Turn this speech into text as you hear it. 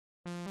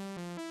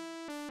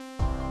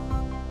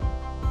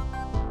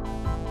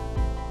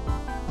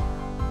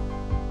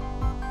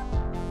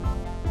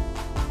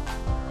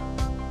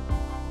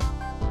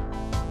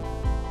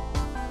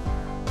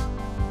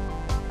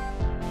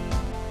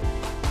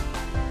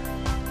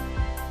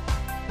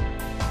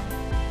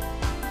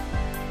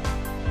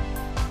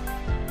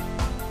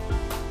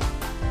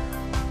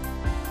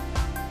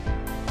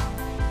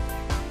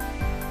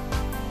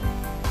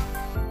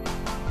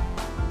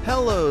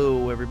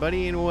Hello,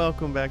 everybody, and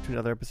welcome back to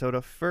another episode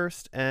of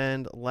First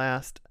and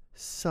Last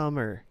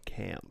Summer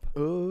Camp.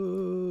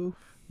 Oh,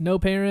 no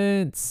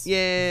parents.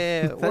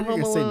 Yeah, I thought you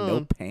were gonna say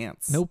no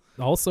pants. Nope.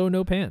 Also,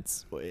 no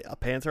pants.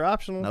 Pants are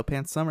optional. No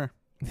pants summer.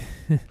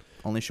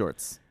 Only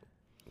shorts.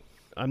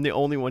 I'm the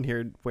only one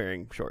here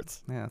wearing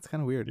shorts. Yeah, it's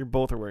kind of weird. You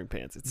both are wearing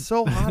pants. It's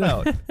so hot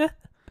out.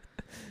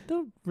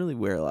 Don't really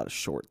wear a lot of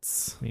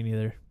shorts. Me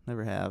neither.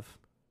 Never have.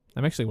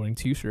 I'm actually wearing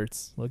 2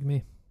 shirts. Look at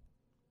me.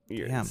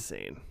 You're Damn.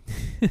 insane.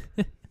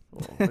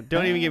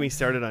 Don't even get me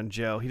started on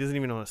Joe. He doesn't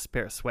even own a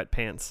pair of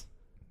sweatpants.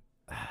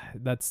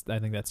 I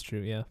think that's true.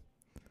 Yeah.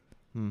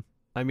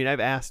 I mean, I've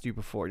asked you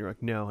before, and you're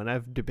like, no, and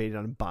I've debated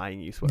on buying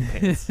you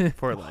sweatpants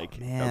for like,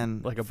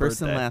 a first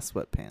birthday. and last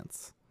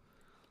sweatpants.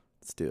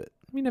 Let's do it.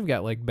 I mean, I've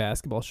got like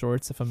basketball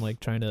shorts if I'm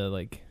like trying to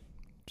like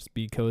just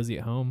be cozy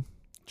at home.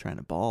 Trying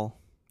to ball.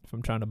 If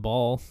I'm trying to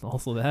ball,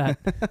 also that.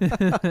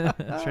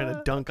 Trying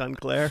to dunk on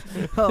Claire.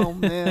 Oh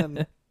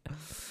man,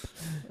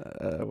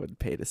 I would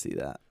pay to see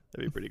that.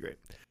 That'd be pretty great.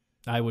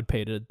 I would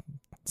pay to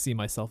see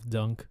myself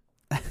dunk.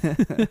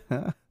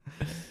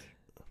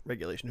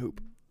 Regulation hoop.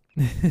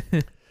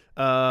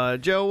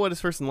 Joe, what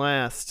is first and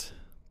last?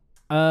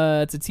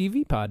 It's a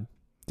TV pod.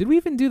 Did we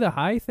even do the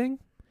high thing?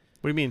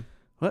 What do you mean?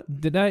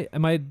 Did I?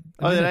 Am I in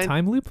a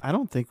time loop? I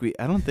don't think.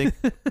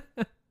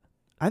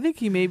 I think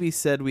he maybe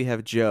said we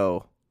have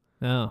Joe.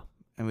 No.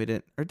 And we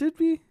didn't. Or did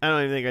we? I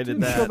don't even think I did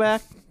that. Go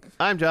back.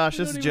 I'm Josh.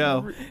 This is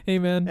Joe. Hey,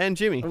 man. And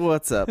Jimmy.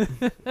 What's up?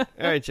 All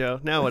right,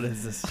 Joe. Now what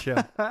is this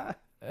show?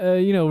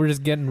 We're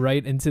just getting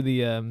right into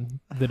the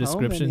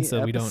description,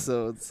 so we don't.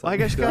 Well,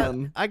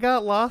 I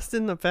got lost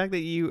in the fact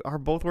that you are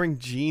both wearing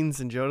jeans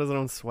and Joe doesn't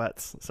own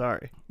sweats.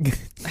 Sorry.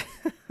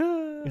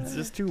 It's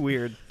just too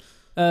weird.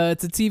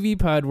 It's a TV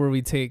pod where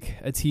we take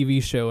a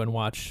TV show and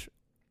watch,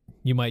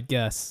 you might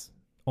guess,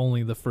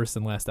 only the first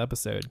and last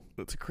episode.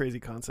 That's a crazy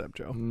concept,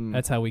 Joe.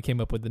 That's how we came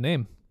up with the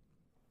name.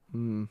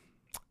 Mm.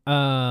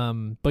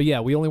 But yeah,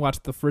 we only watch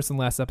the first and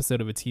last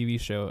episode of a TV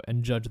show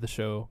and judge the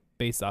show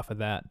based off of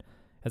that.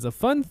 As a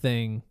fun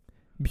thing,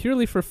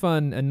 purely for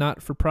fun and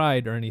not for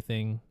pride or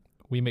anything,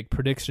 we make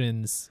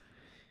predictions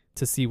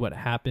to see what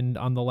happened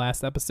on the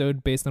last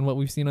episode based on what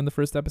we've seen on the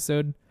first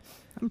episode.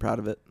 I'm proud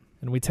of it.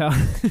 And we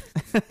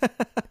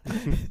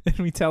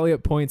tally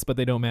up points, but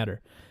they don't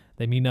matter.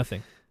 They mean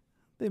nothing.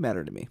 They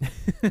matter to me.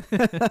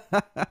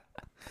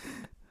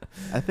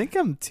 I think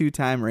I'm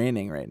 2-time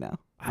reigning right now.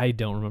 I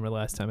don't remember the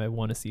last time I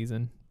won a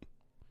season.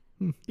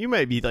 You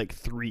might be like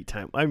 3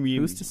 times. I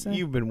mean, Who's to say?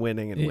 You've been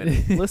winning and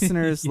winning.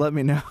 Listeners, let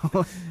me know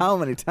how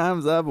many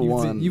times I've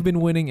won. You've been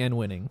winning and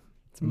winning.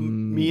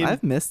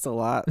 I've missed a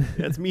lot.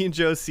 It's me and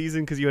Joe's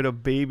season because you had a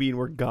baby and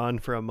we're gone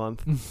for a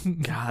month.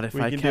 God, if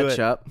We I can catch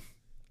up.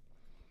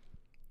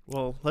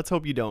 Well, let's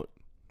hope you don't.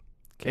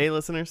 Okay,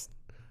 listeners?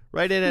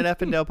 Write in at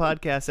Effindale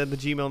Podcast at the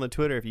Gmail and the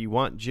Twitter if you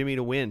want Jimmy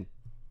to win.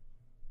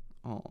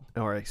 Oh.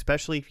 Or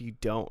especially if you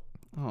don't.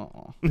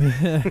 Oh.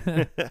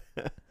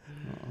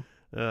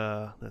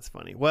 That's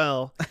funny.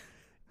 Well,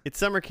 it's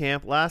summer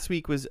camp. Last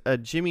week was a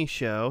Jimmy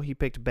show. He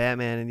picked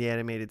Batman in the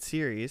animated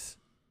series.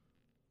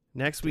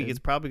 Next week, it's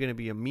probably going to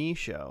be a me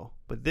show.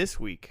 But this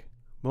week,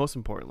 most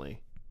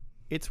importantly,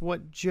 it's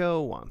what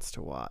Joe wants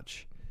to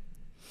watch.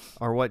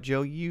 Or what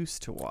Joe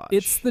used to watch.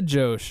 It's the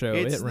Joe show.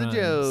 It's the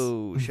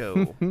Joe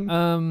show.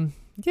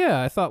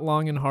 Yeah, I thought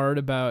long and hard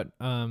about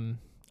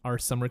our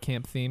summer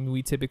camp theme.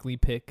 We typically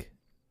pick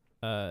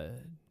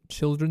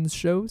children's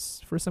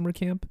shows for summer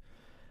camp.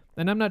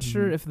 And I'm not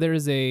sure if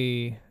there's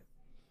a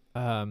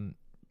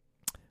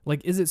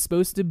is it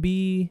supposed to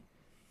be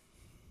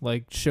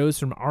like shows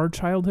from our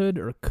childhood,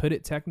 or could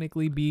it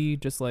technically be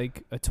just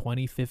like a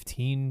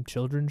 2015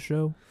 children's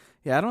show?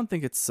 Yeah, I don't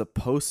think it's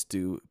supposed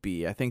to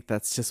be. I think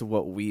that's just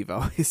what we've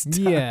always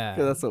done. Yeah.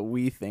 Because that's what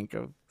we think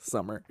of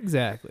summer.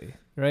 Exactly.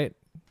 Right?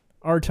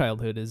 Our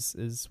childhood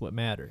is what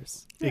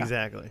matters. Yeah.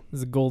 Exactly. This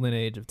is a golden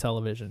age of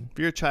television. If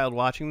you're a child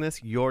watching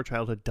this, your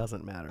childhood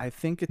doesn't matter. I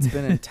think it's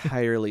been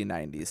entirely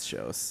 90s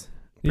shows.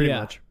 Pretty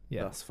much.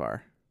 Yeah. Thus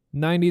far.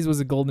 90s was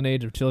a golden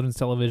age of children's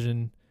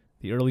television.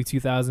 The early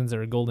 2000s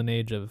are a golden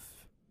age of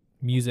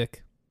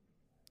music.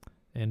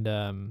 And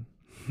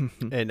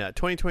and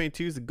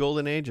 2022 is the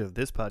golden age of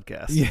this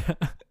podcast. Yeah.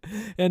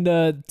 And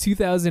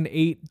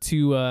 2008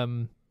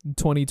 to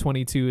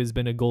 2022 has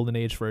been a golden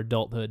age for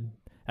adulthood.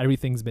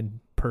 Everything's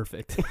been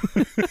perfect.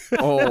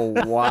 Oh,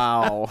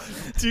 wow.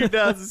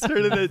 2000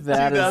 started at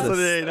That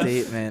 2008. is a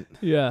statement.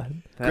 Yeah.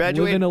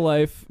 Graduate- Living a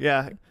life.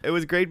 Yeah, it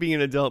was great being an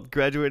adult.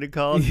 Graduated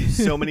college,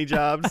 so many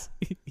jobs.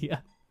 Yeah.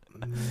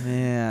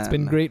 Man. It's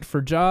been great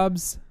for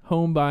jobs,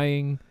 home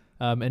buying,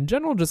 and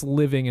general just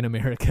living in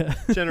America.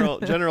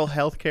 General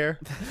health care.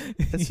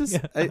 It's just,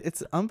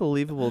 it's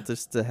unbelievable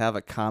just to have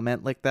a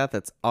comment like that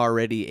that's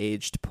already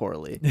aged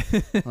poorly.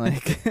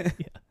 Like,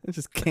 it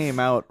just came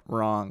out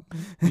wrong.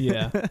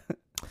 Yeah.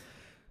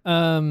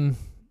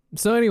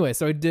 So anyway,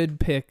 I did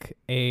pick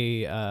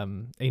a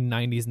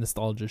 90s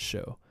nostalgia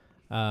show.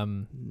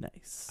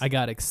 Nice. I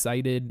got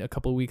excited a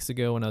couple of weeks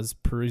ago when I was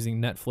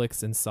perusing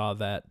Netflix and saw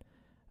that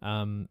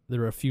there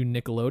were a few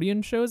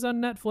Nickelodeon shows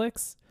on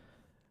Netflix.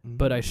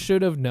 but I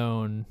should have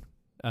known,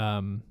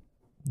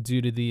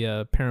 due to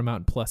the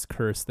Paramount Plus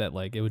curse, that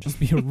like it would just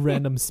be a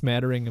random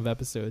smattering of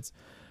episodes.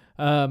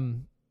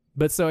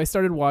 But so I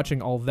started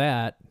watching all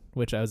that,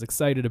 which I was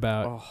excited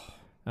about,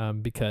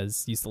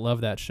 because I used to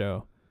love that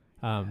show.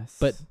 Yes.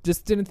 But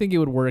just didn't think it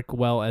would work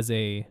well as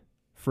a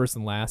first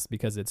and last,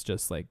 because it's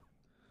just like,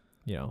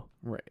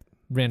 right,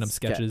 random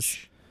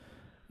sketches.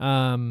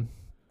 And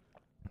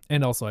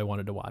also I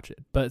wanted to watch it.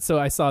 But so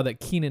I saw that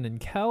Keenan and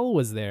Kel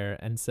was there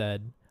and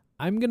said,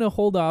 I'm going to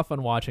hold off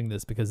on watching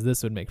this because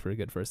this would make for a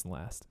good first and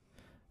last.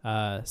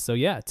 So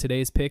yeah,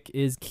 today's pick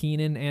is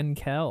Keenan and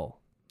Kel.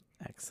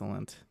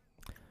 Excellent.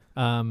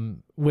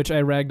 Which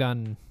I ragged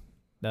on,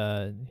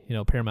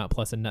 Paramount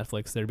Plus and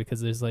Netflix there,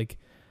 because there's like,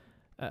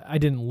 I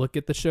didn't look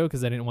at the show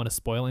because I didn't want to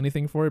spoil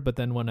anything for it. But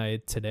then when I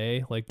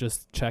today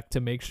just checked to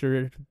make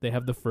sure they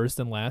have the first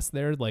and last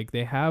there, like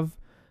they have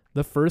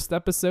the first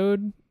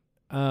episode.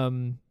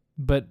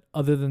 But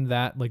other than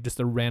that, like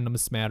just a random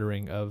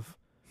smattering of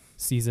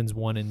seasons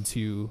 1 and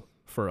 2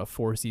 for a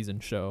 4-season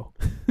show.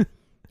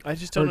 I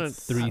just don't know.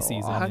 3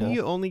 seasons. How do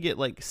you only get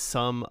like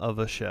some of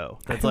a show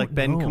that's like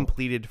been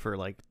completed for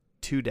like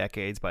 2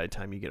 decades by the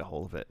time you get a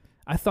hold of it?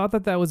 I thought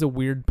that was a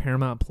weird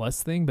Paramount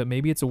Plus thing, but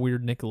maybe it's a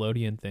weird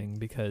Nickelodeon thing,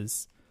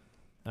 because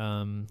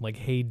like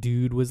Hey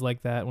Dude was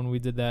like that when we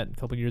did that a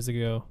couple years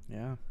ago.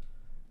 Yeah.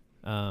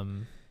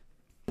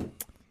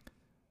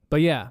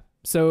 But yeah,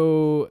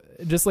 so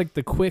just like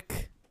the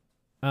quick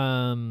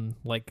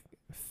like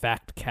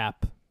fact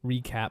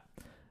recap.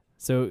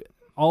 So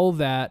all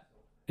that,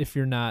 if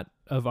you're not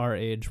of our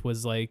age,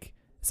 was like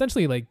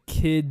essentially like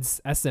kids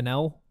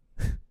SNL.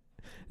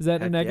 Is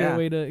that an accurate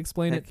way to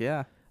explain it?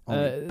 Yeah.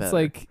 It's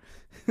like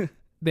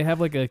they have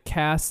like a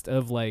cast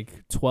of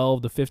like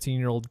 12 to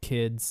 15-year-old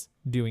kids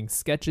doing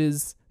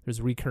sketches.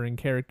 There's recurring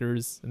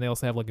characters, and they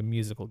also have like a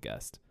musical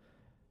guest.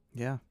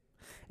 Yeah.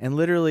 And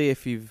literally,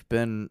 if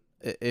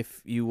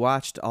you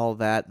watched all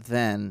that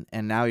then,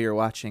 and now you're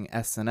watching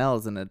SNL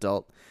as an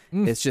adult,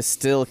 it's just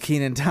still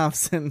Kenan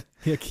Thompson.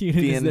 Yeah,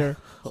 Keenan is there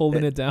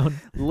holding it down.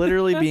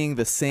 Literally being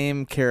the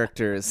same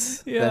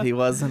characters that he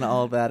was in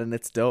all that, and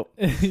it's dope.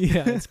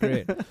 Yeah, it's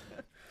great.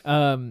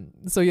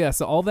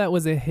 So all that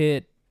was a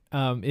hit.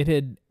 It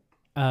had,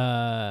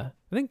 I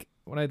think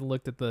when I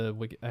looked at the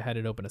wiki, I had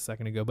it open a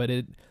second ago, but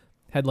it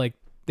had like,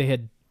 they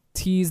had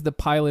teased the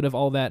pilot of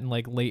all that in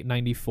like late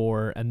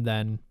 94, and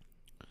then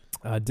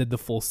did the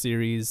full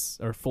series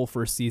or full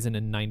first season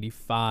in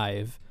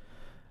 95.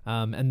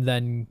 And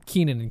then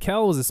Keenan and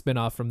Kel was a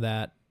spinoff from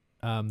that,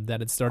 that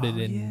had started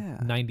in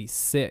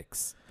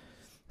 96.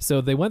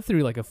 So they went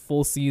through like a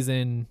full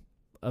season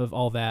of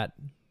all that,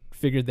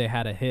 figured they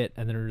had a hit,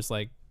 and then they're just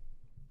like,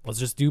 let's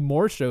just do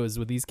more shows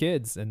with these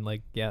kids, and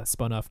like,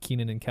 spun off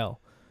Keenan and Kel.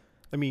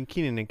 I mean,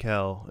 Keenan and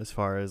Kel, as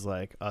far as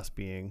like us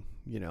being,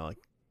 like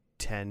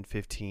 10,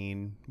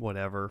 15,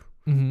 whatever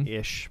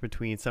ish,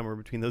 somewhere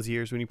between those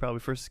years when you probably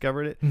first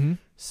discovered it.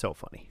 So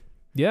funny.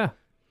 Yeah.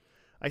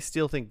 I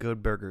still think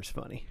Good Burger's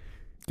funny.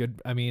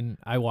 Good. I mean,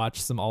 I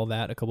watched all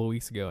that a couple of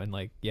weeks ago, and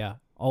like,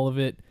 all of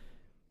it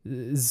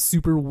is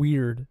super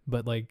weird,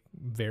 but like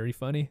very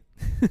funny.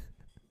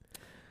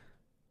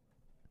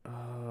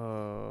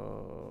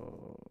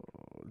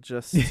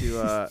 Just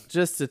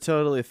to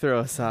totally throw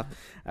us off,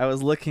 I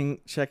was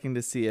checking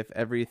to see if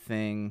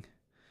everything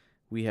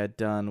we had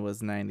done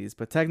was 90s,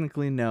 but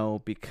technically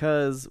no,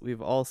 because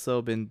we've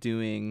also been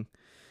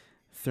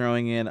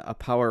throwing in a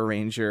Power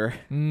Ranger.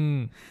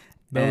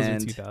 Those are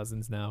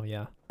 2000s now,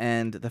 yeah.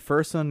 And the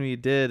first one we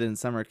did in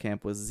summer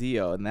camp was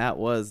Zeo, and that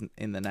was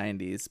in the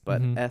 90s,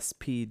 but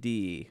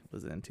SPD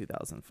was in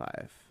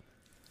 2005.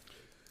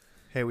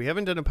 Hey, we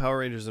haven't done a Power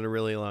Rangers in a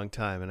really long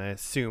time, and I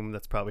assume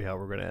that's probably how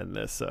we're going to end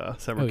this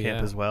summer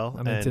camp as well.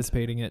 I'm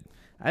anticipating it.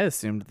 I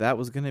assumed that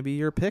was going to be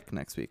your pick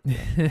next week.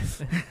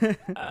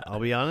 I'll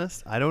be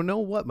honest, I don't know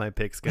what my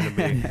pick's going to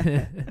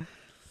be.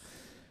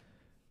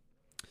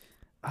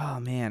 Oh,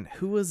 man.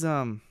 Who was,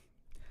 her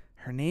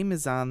name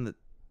is on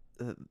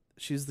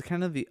she's the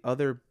kind of the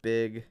other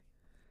big,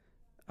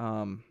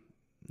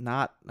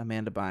 not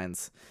Amanda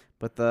Bynes,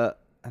 but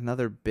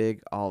another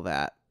big all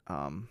that,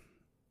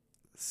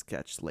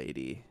 sketch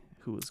lady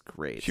who was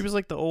great. She was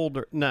like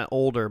not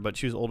older, but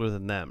she was older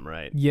than them,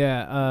 right?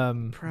 Yeah,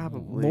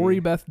 probably Lori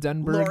Beth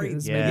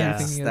Denberg.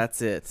 Yes,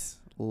 that's it.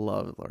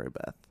 Love Lori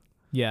Beth.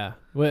 Yeah,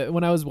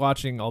 when I was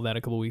watching all that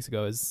a couple weeks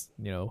ago,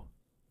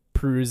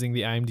 perusing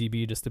the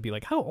IMDb just to be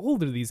like, how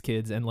old are these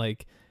kids? And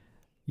like,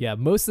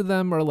 most of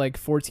them are like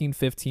 14,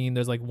 15.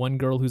 There's like one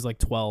girl who's like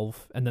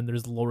 12, and then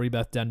there's Lori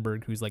Beth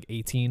Denberg who's like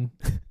 18.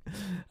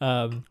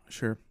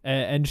 Sure.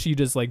 And she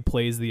just like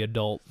plays the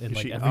adult in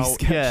like every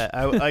sketch. Yeah,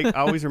 I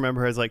always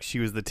remember her as like she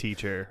was the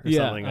teacher or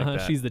something like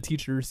that. She's the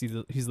teacher. She's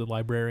the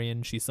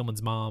librarian. She's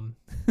someone's mom.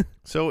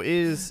 So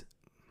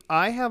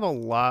I have a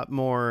lot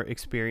more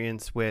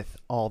experience with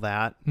all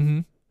that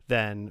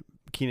than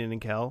Keenan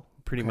and Kel.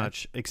 Pretty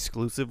much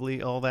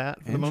exclusively all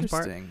that for the most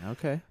part. Interesting.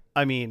 Okay.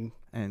 I mean,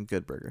 and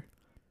Good Burger.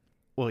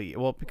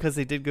 Well, because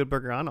they did Good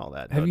Burger on all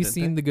that. Have you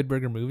seen the Good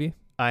Burger movie?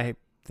 I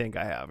think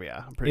I have.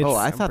 Yeah. I'm pretty,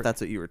 I I'm thought pre-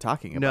 that's what you were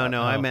talking No, about.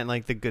 no, I Oh. meant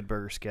like the Good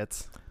Burger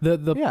skits. The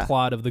Yeah.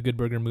 plot of the Good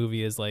Burger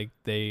movie is like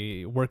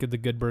they work at the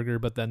Good Burger,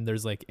 but then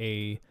there's like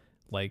a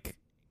like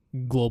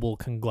global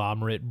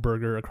conglomerate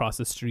burger across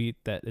the street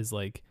that is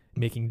like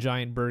making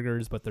giant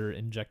burgers, but they're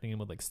injecting them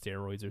with like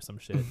steroids or some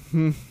shit.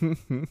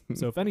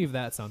 So if any of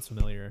that sounds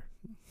familiar,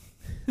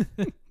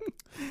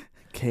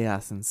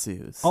 Chaos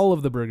ensues. all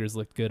of the burgers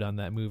looked good on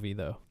that movie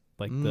though.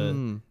 Like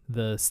the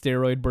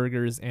steroid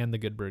burgers and the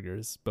good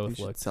burgers we both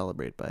should looked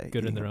celebrate by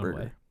good in eating their a own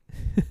burger.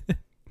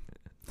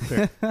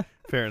 way.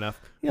 Fair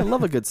enough. Yeah, I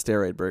love a good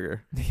steroid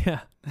burger. Yeah,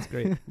 it's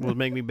great. Will it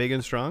make me big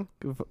and strong?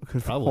 Good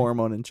Probably.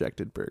 hormone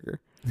injected burger.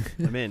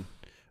 I'm in.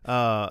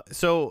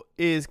 So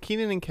is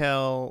Keenan and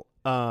Kel?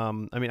 I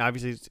mean,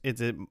 obviously,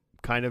 it's a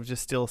kind of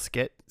just still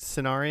skit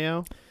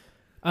scenario.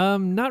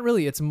 Not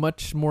really. It's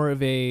much more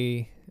of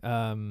a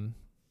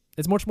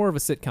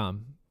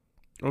sitcom.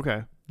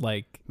 Okay.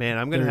 Like, Man,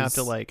 I'm gonna have to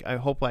There's- like. I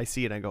hope I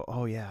see it. And I go,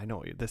 oh yeah, I know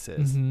what this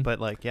is. Mhm. But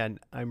like, yeah,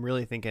 I'm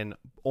really thinking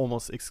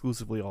almost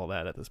exclusively all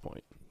that at this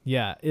point.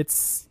 yeah,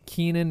 it's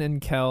Keenan and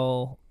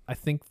Kel. I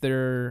think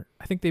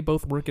they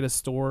both work at a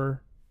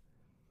store,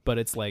 but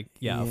it's like,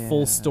 a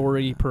full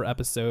story Yeah. per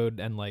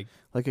episode, and like,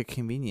 Like a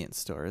convenience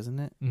store, isn't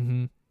it?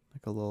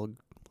 Like a little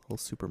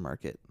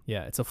supermarket.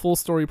 yeah, it's a full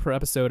story per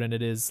episode, and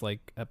it is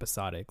like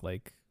episodic.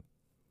 Like,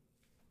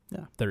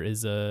 Yeah. there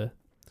is a,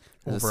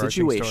 There's a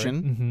Overarching story.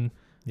 situation,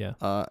 yeah,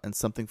 and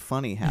something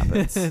funny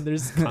happens.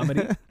 there's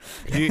comedy.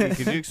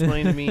 Could you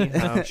explain to me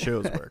how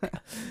shows work?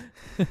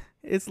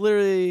 It's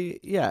literally,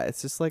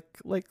 it's just like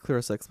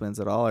Clarissa Explains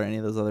It All or any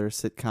of those other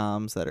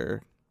sitcoms that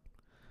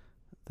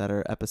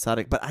are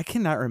episodic. But I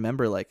cannot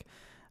remember, like,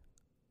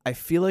 I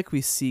feel like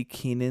we see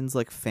Keenan's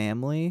like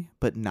family,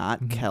 but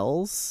not Mhm.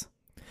 Kel's.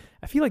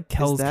 I feel like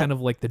Kel's that- kind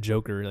of like the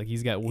Joker. Like,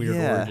 he's got weird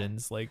Yeah.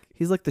 origins. Like,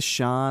 He's like the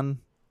Sean.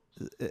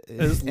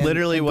 It's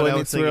literally what I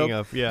was thinking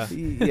of. Yeah.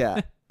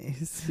 Yeah. He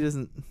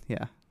doesn't,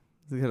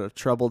 He's got a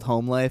troubled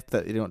home life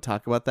that you don't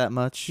talk about that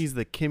much. He's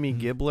the Kimmy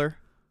Mhm. Gibbler.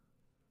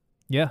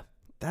 yeah,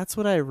 That's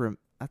what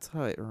that's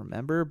how I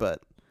remember,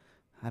 but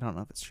I don't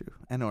know if it's true.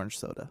 And orange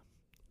soda.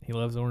 he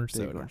loves orange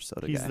Big soda. orange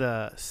soda He's guy.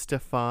 the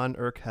Stefan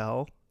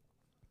Urkel.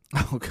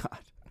 Oh God.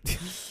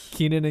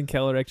 Keenan and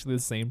Kel are actually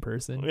the same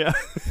person. Yeah.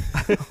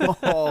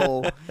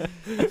 Oh. I hope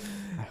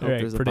Right,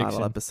 there's a prediction.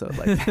 bottle episode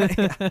like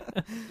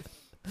that.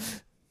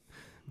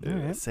 Yeah,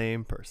 Alright.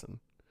 same person.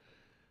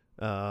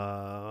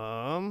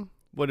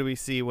 What do we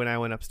see when I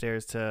went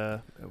upstairs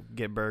to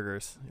get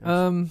burgers?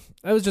 I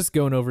was just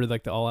going over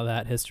like all of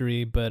that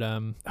history, but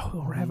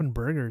we're having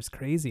burgers,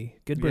 crazy,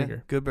 good Yeah,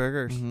 burger. good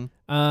burgers. Mhm.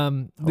 I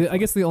Hopefully.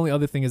 guess the only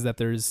other thing is that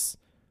there's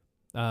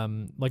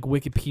like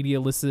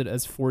Wikipedia listed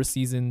as 4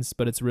 seasons,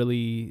 but it's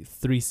really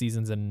 3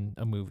 seasons in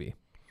a movie.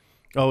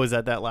 Oh, is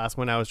that last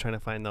one? I was trying to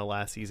find the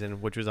last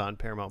season, which was on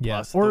Paramount Yeah,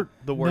 Plus. or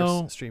the worst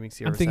no, streaming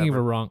series I'm thinking of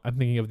ever. it wrong. I'm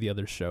thinking of the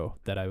other show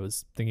that I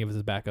was thinking of as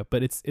a backup,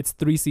 but it's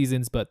 3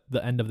 seasons, but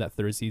the end of that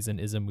 3rd season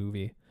is a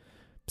movie.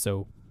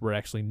 So we're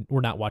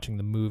not watching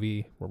the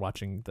movie. We're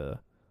watching the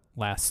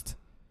last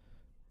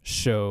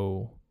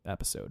show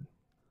episode.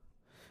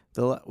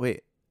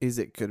 Wait, is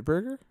it Good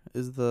Burger?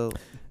 Is the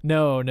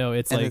No,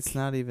 it's and like it's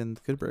not even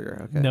Good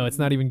Burger. Okay. no, it's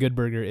not even Good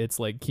Burger. It's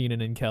like Keenan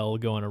and Kel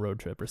go on a road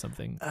trip or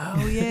something.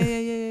 Oh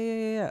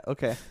yeah.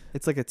 Okay,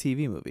 it's like a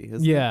TV movie.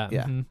 Isn't Yeah, It?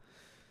 Yeah. mhm.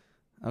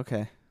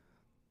 Okay.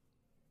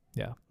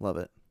 Yeah, Love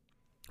it.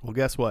 Well,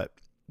 guess what?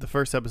 The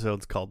first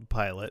episode's called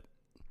Pilot.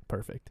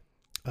 perfect.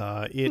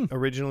 It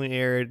originally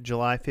aired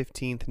July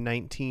 15th,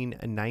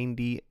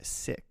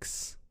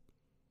 1996.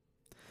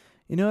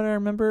 You know what I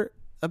remember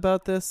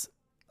about this?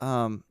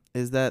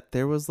 Is that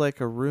there was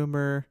like a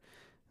rumor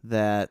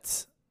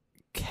that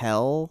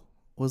Kel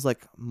was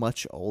like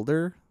much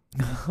older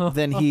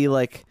than he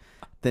looked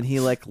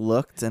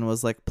and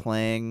was like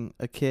playing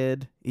a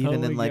kid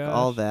even Oh in my like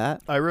all gosh.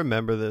 that. I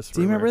remember this.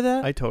 Do you remember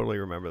that? I totally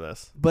remember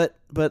this. But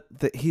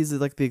he's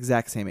like the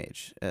exact same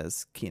age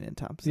as Keenan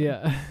Thompson.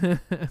 Yeah.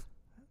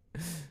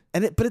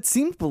 But it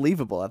seemed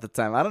believable at the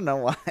time. I don't know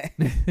why.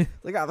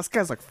 Like, oh, this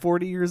guy's like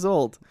 40 years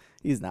old.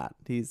 He's not.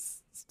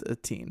 He's a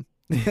teen.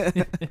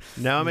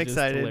 Now I'm He's just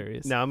excited.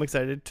 hilarious. Now I'm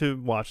excited to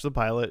watch the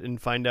pilot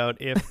and find out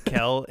if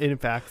Kel, in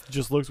fact,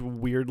 just looks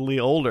weirdly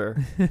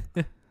older.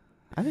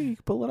 I think he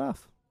could pull it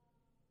off.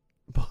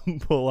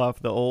 Pull off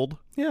the old.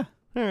 Yeah.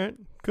 All right,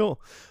 cool.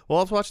 Well,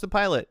 let's watch the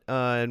pilot,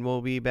 and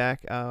we'll be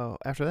back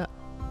after that.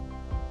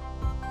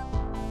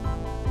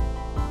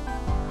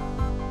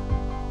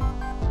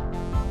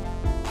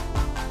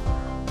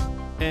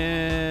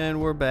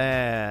 And we're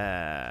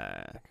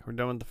back. We're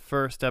done with the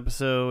first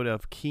episode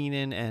of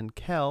Keenan and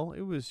Kel.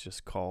 It was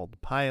just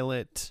called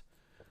Pilot.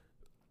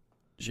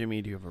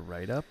 Jimmy, do you have a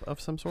write-up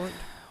of some sort?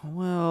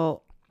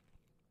 Well,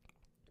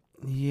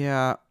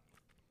 yeah.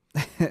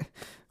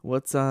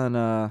 What's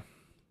on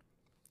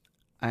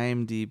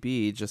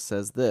IMDb just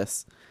says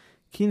this.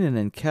 Keenan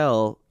and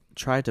Kel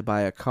tried to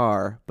buy a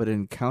car, but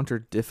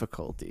encountered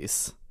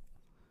difficulties.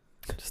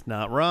 Just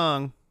not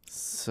wrong.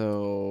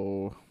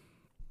 So,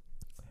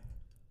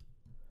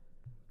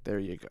 there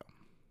you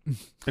go.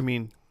 I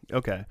mean,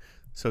 okay.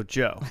 So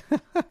Joe,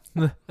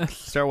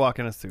 start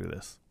walking us through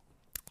this.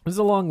 There's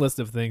a long list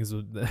of things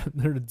that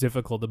are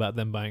difficult about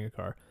them buying a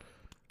car.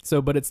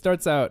 So, but it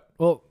starts out,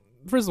 well,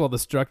 first of all, the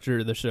structure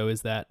of the show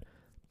is that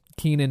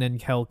Keenan and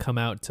Kel come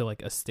out to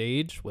like a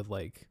stage with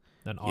like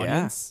an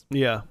audience.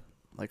 Yeah.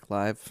 Like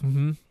live.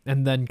 Mm-hmm.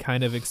 And then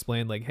kind of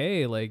explain like,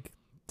 hey, like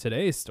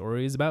today's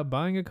story is about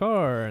buying a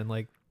car. And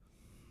like,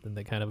 then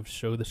they kind of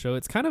show the show.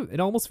 It's kind of, it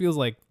almost feels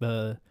like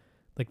the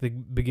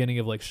beginning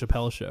of like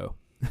Chappelle's Show.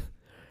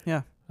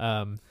 Yeah.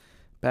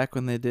 Back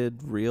when they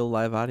did real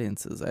live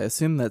audiences. I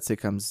assume that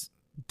sitcoms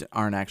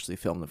aren't actually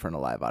filmed in front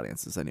of live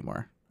audiences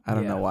anymore. I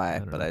don't know why,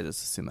 but I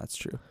just assume that's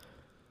true.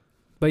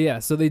 But yeah,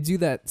 so they do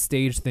that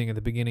stage thing at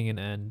the beginning and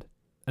end.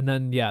 And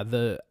then, yeah,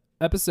 the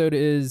episode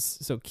is,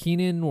 so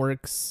Keenan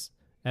works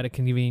at a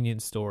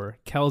convenience store.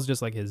 Kel's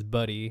just like his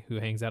buddy who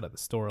hangs out at the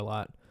store a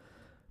lot.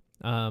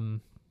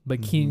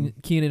 But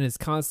Keenan is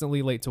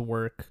constantly late to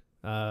work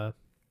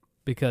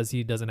because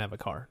he doesn't have a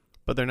car.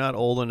 But they're not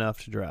old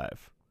enough to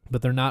drive.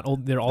 But they're not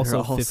old. They're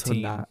also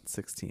 15. Not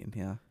 16,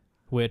 yeah.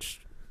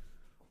 Which,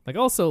 like,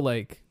 also,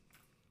 like,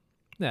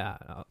 yeah,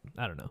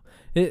 I don't know.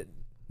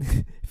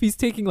 If he's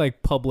taking,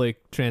 like,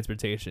 public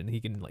transportation,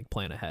 he can, like,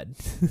 plan ahead.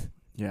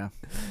 Yeah.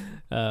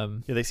 Yeah,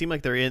 they seem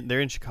like they're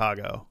in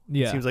Chicago.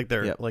 Yeah. It seems like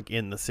they're, like,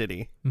 in the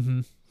city.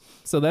 Mm-hmm.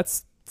 So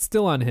that's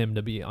still on him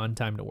to be on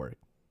time to work.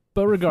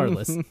 But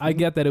regardless, I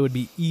get that it would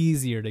be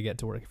easier to get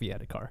to work if he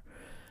had a car.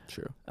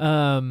 True.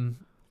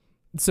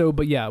 So,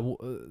 but yeah,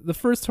 the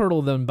first hurdle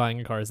of them buying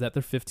a car is that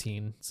they're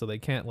 15, so they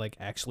can't like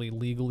actually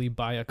legally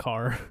buy a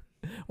car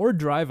or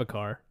drive a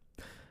car,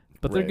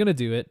 but they're gonna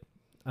do it.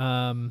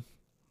 And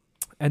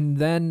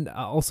then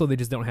also they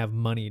just don't have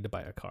money to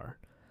buy a car.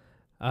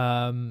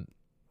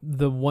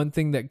 The one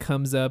thing that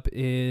comes up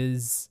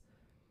is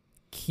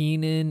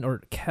Keenan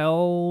or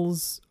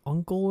Kel's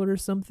uncle or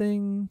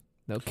something.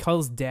 No,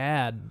 Kel's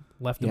dad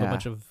left him a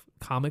bunch of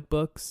comic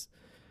books,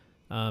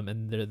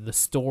 and the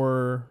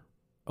store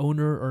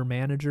owner or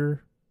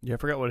manager. Yeah, I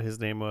forgot what his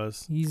name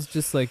was. He's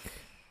just like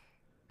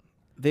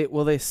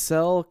they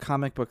sell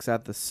comic books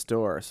at the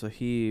store, so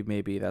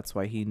that's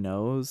why he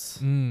knows.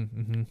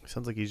 Mm-hmm.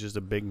 Sounds like he's just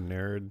a big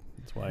nerd.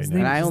 That's why.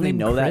 And I only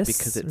know that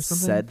because it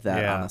said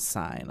that on a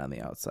sign on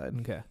the outside.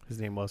 Okay,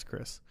 his name was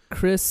Chris.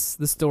 Chris,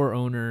 the store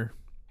owner,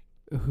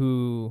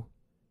 who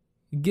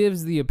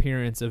gives the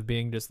appearance of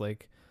being just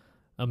like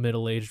a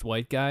middle-aged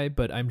white guy,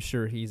 but I'm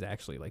sure he's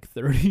actually like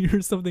 30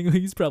 or something.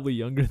 He's probably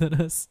younger than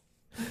us.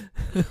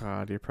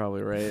 God, you're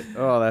probably right.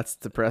 Oh, that's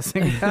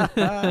depressing.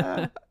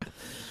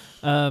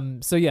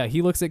 So yeah,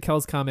 he looks at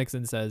Kel's comics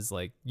and says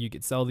like, you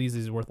could sell these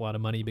is worth a lot of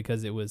money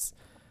because it was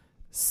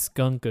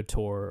Skunkator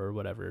or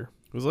whatever.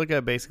 It was like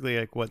basically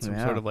like some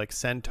sort of like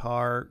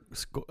centaur,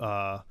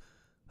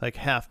 like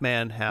half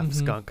man, half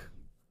skunk.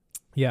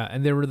 Yeah,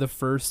 and they were the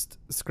first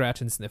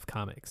scratch and sniff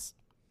comics,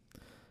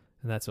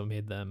 and that's what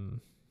made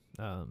them,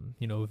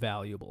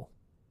 valuable.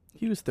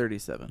 He was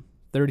 37.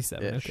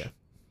 37. Ish.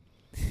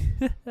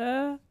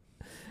 Okay.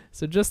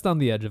 So just on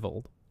the edge of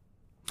old.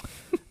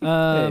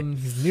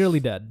 He's nearly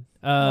dead.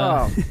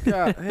 Oh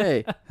God!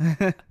 Hey.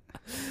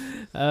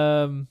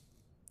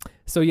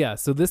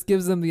 So this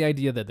gives them the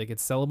idea that they could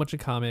sell a bunch of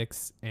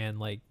comics and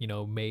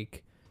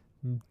make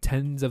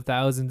tens of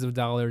thousands of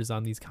dollars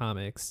on these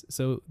comics.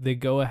 So they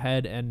go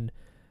ahead and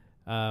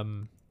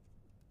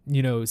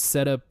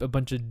set up a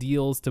bunch of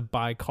deals to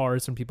buy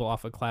cars from people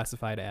off of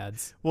classified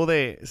ads. Well,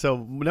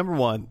 so number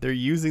one, they're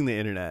using the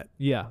internet.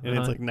 Yeah. And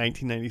it's like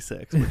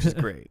 1996, which is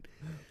great.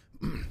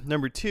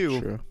 Number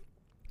two,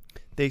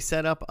 they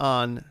set up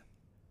on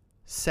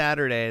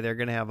Saturday. They're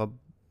going to have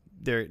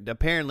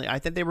apparently, I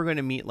think they were going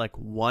to meet like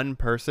one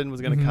person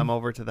was going to come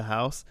over to the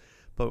house.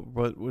 But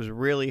what was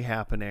really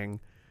happening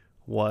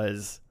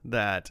was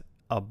that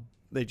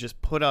they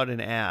just put out an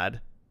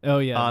ad. Oh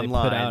yeah,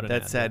 online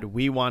that said,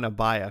 "We want to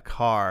buy a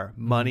car.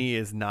 Money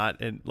is not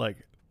not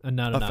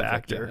a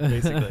factor,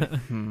 basically."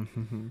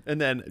 And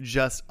then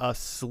just a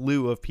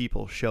slew of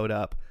people showed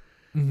up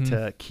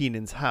to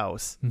Keenan's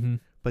house.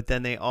 But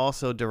then they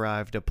also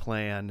derived a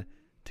plan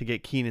to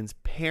get Keenan's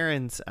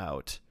parents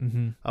out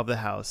of the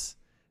house.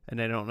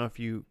 And I don't know if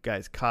you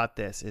guys caught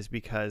this, is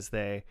because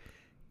they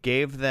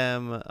gave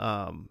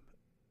them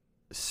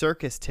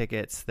circus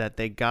tickets that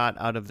they got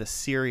out of the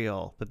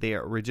cereal that they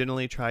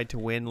originally tried to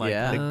win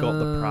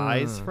the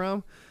prize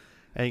from,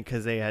 and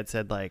because they had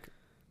said like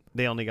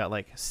they only got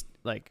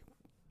like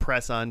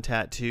press on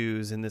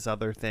tattoos and this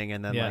other thing,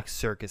 and then like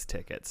circus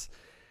tickets,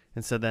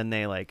 and so then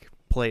they like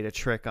played a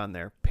trick on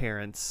their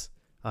parents,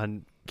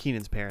 on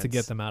Keenan's parents, to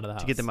get them out of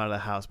the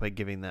house by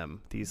giving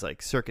them these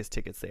like circus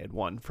tickets they had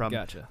won from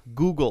Gotcha.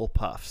 Google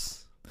Puffs.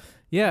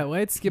 Yeah, well, I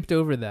had skipped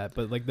over that,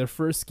 but like their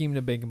first scheme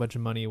to make a bunch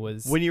of money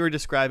was, when you were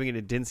describing it,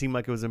 it didn't seem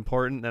like it was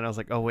important, and I was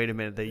like, oh wait a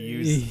minute, they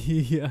use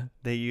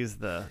they use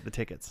the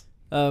tickets.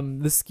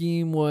 The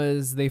scheme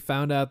was they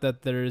found out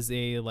that there's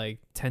a like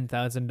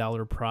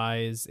 $10,000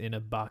 prize in a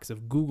box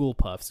of Google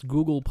Puffs.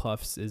 Google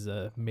Puffs is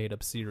a made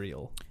up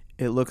cereal.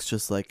 It looks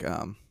just like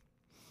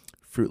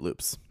Fruit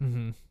Loops.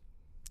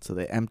 So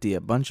they empty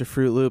a bunch of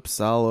Fruit Loops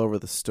all over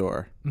the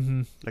store.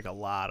 Mm-hmm. Like a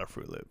lot of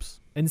Fruit Loops.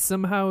 And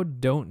somehow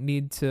don't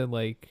need to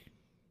like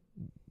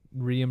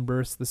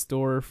reimburse the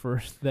store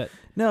for that.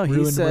 No, he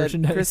ruined said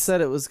merchandise. Chris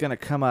said it was going to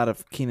come out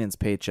of Keenan's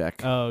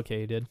paycheck. Oh,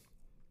 okay, he did.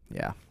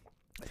 Yeah.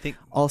 I think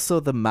Also,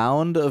 the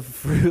mound of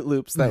Fruit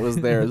Loops that was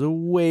there is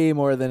way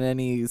more than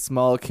any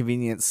small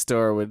convenience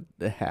store would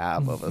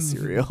have of a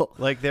cereal.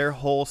 like their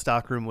whole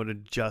stockroom would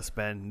have just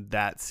been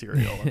that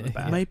cereal in the It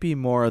back. might be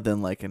more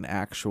than like an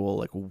actual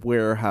like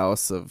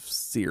warehouse of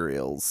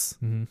cereals.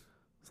 Mm-hmm.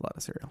 It's a lot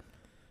of cereal.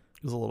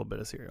 It was a little bit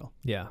of cereal.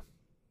 Yeah.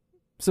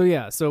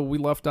 So we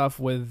left off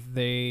with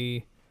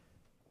they're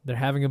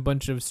having a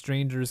bunch of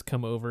strangers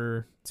come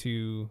over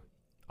to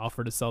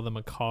offer to sell them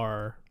a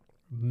car,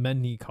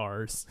 many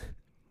cars.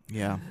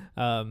 Yeah.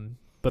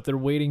 But they're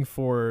waiting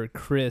for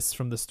Chris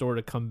from the store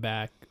to come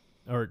back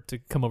or to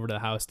come over to the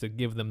house to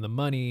give them the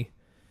money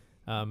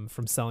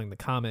from selling the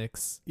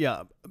comics.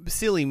 Yeah,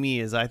 silly me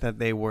is I thought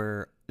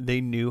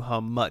they knew how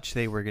much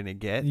they were gonna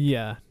get.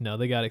 Yeah, no,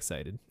 they got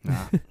excited.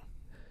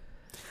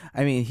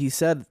 I mean, he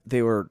said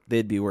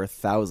they'd be worth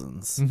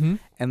thousands. Mm-hmm.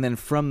 And then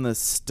from the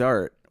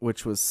start,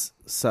 which was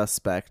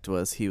suspect,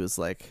 was he was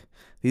like,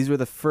 these were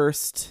the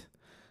first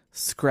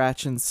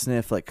scratch and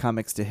sniff like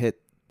comics to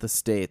hit the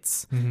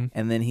States. Mm-hmm.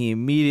 And then he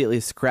immediately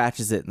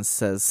scratches it and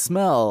says,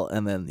 smell.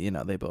 And then,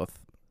 they both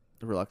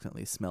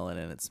reluctantly smell it,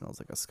 and it smells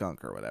like a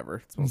skunk or whatever.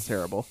 It smells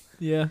terrible.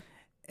 Yeah.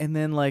 And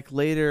then like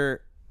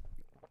later,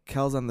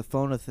 Kel's on the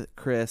phone with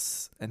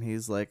Chris, and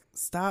he's like,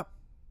 stop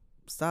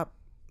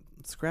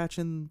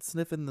scratching,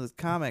 sniffing the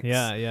comics.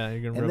 Yeah, you're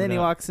gonna. And rub then it he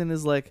out. walks in and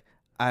is like,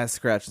 I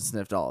scratched and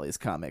sniffed all these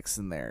comics,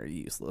 and they're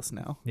useless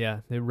now.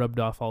 Yeah, they rubbed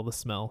off all the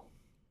smell.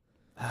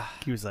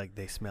 He was like,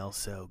 they smell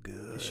so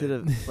good. Should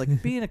have,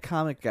 like, being a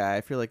comic guy,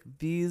 I feel like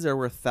these are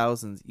worth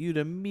thousands. You'd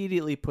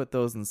immediately put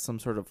those in some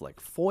sort of like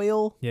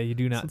foil. Yeah, you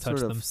do not some touch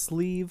sort them. of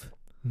sleeve.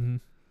 Mm-hmm.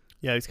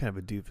 Yeah, he's kind of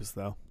a doofus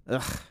though.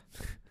 Ugh.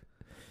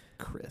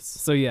 Chris.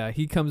 So yeah,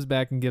 he comes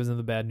back and gives them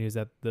the bad news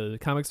that the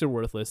comics are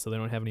worthless, so they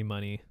don't have any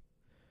money.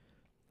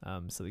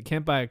 So they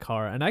can't buy a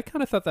car. And I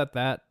kind of thought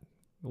that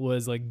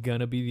was like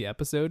gonna be the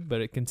episode,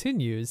 but it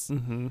continues.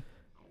 Mm-hmm.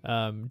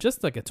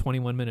 Just like a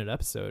 21-minute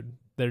episode.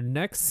 Their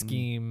next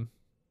scheme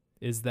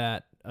is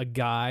that a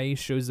guy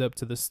shows up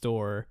to the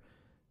store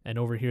and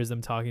overhears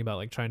them talking about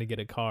like trying to get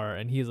a car,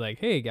 and he's like,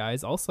 "Hey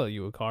guys, I'll sell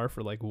you a car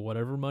for like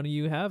whatever money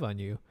you have on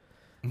you."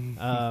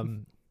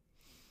 And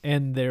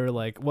they're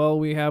like, "Well,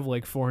 we have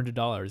like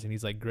 $400," and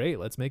he's like, "Great,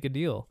 let's make a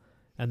deal."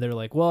 And they're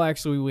like, "Well,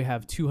 actually, we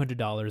have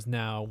 $200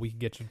 now. We can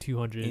get you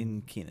 $200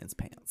 in Keenan's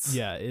pants.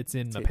 Yeah, it's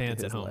in my Taped to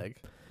pants at his home.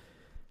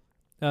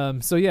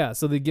 leg.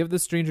 So they give the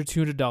stranger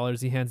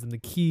 $200. He hands them the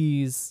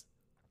keys.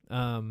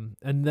 And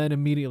then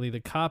immediately the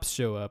cops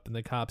show up, and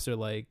the cops are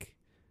like,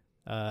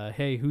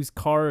 "Hey, whose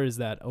car is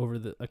that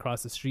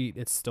across the street?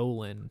 It's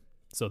stolen."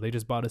 So they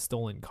just bought a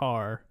stolen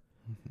car,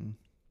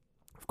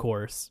 of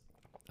course.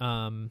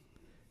 And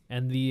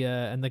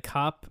the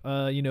cop,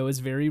 is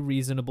very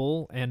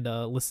reasonable and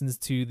listens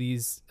to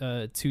these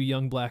two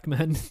young black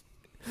men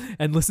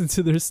and listens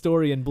to their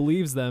story and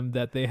believes them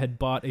that they had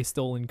bought a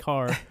stolen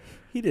car.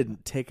 He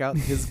didn't take out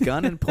his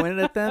gun and point it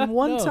at them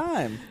one No.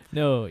 time.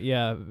 No,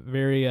 yeah,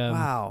 very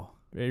Wow.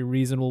 very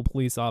reasonable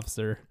police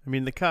officer. I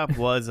mean, the cop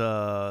was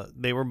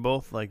they were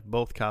both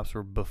cops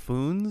were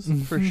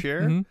buffoons for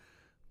sure, Mhm.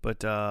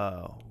 but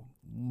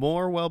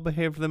more well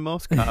behaved than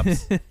most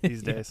cops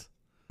these days.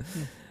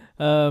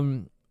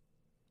 So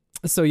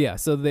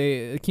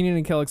Keenan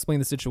and Kel explain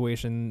the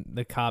situation.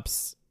 The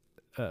cops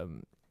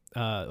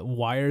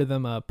wire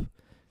them up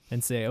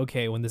and say,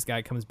 "Okay, when this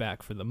guy comes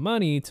back for the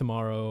money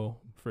tomorrow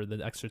for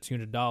the extra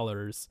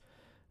 $200,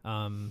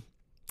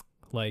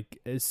 like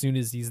as soon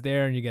as he's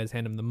there and you guys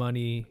hand him the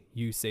money,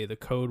 you say the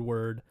code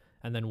word,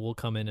 and then we'll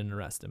come in and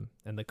arrest him."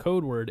 And the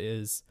code word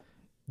is,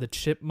 "The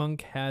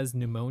chipmunk has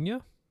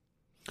pneumonia."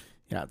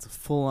 Yeah, it's a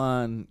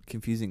full-on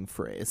confusing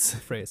phrase.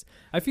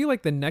 I feel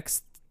like the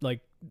next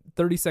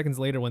 30 seconds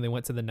later when they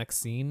went to the next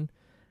scene,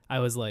 I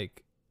was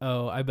like,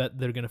 "Oh, I bet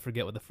they're gonna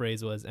forget what the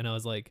phrase was," and I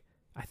was like,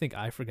 I think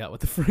I forgot what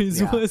the phrase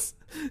Yeah. was.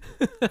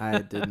 I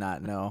did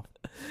not know.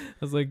 I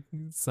was like,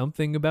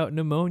 something about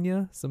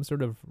pneumonia. Some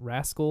sort of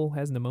rascal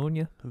has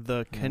pneumonia.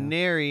 The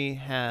canary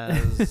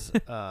has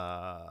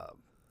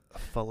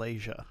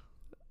phalasia.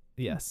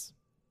 Yes,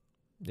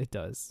 it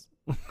does.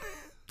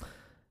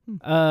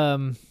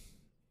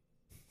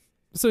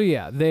 So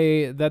yeah,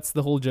 that's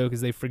the whole joke,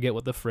 is they forget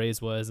what the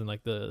phrase was, and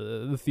like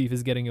the thief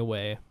is getting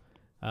away.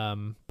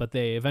 But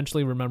they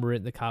eventually remember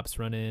it. The cops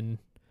run in.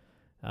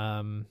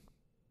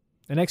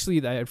 And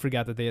actually I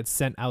forgot that they had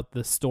sent out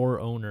the store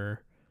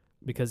owner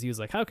because he was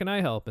like, "How can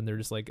I help?" And they're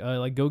just like,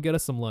 "Go get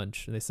us some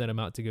lunch." And they sent him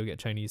out to go get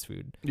Chinese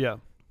food. Yeah.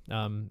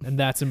 And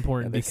that's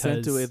important They because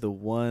sent away the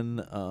one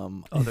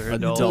Other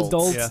adult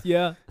adults,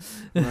 yeah.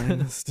 running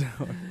the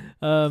store.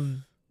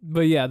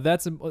 But yeah,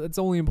 that's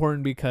only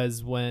important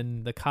because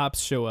when the cops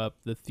show up,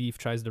 the thief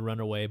tries to run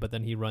away, but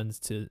then he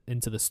runs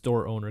into the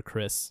store owner,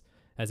 Chris,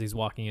 as he's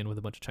walking in with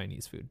a bunch of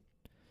Chinese food.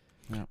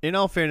 In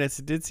all fairness,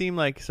 it did seem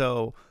like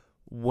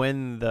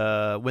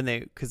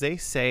because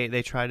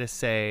they try to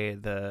say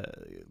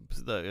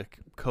the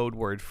code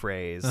word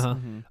phrase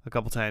a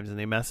couple times and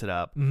they mess it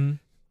up.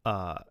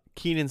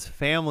 Keenan's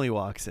family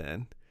walks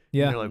in.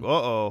 Yeah. And they're like,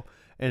 uh-oh.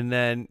 And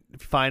then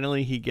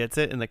finally he gets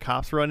it, and the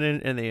cops run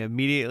in, and they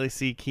immediately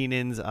see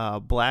Keenan's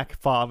black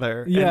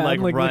father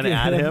and run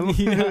at him.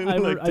 Yeah, I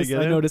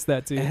noticed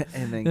that too.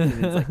 And then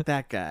Keenan's like,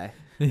 that guy.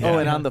 Yeah. Oh,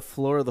 and on the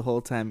floor the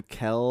whole time,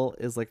 Kel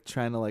is like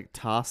trying to like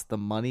toss the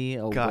money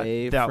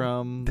away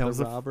from the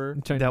robber.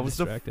 That was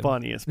the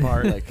funniest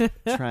part. Like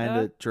trying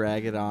to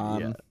drag it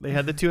on. Yeah. They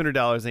had the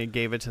 $200 and he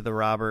gave it to the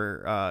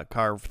robber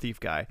car thief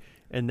guy,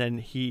 and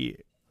then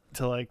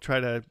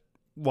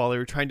while they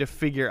were trying to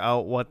figure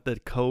out what the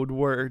code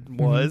word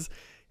was,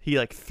 he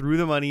like threw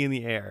the money in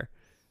the air.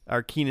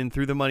 Or Keenan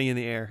threw the money in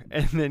the air,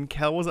 and then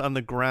Kel was on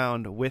the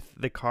ground with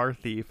the car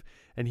thief.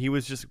 And he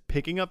was just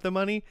picking up the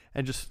money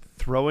and just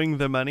throwing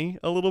the money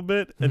a little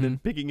bit and then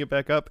picking it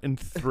back up and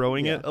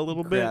throwing it a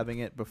little bit. Grabbing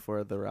it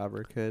before the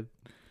robber could.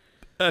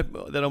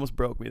 That almost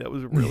broke me. That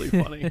was really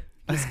funny.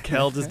 Just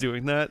Kel just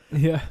doing that.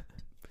 Yeah.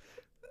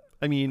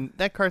 I mean,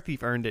 that car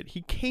thief earned it.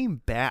 He came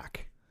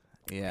back.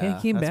 Yeah.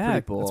 He came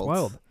back. That's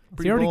wild.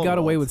 He already got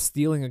away with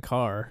stealing a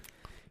car.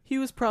 He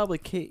was probably,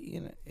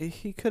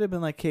 he could have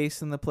been like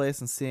casing the place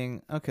and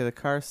seeing, okay, the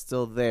car's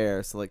still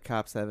there. So like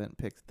cops haven't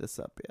picked this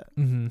up yet.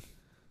 Mm-hmm.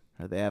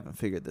 Or they haven't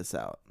figured this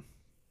out.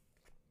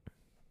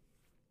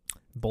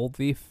 Bold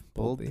thief.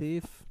 Bold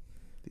thief.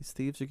 These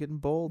thieves are getting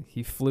bold.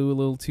 He flew a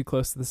little too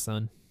close to the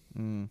sun.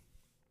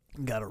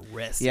 Got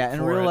arrested. Yeah,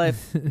 in real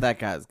life, that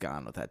guy's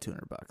gone with that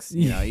 $200.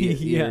 You know,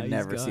 you're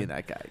never seeing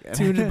that guy again.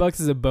 $200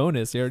 is a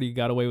bonus. He already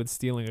got away with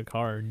stealing a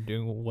car and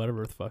doing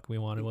whatever the fuck we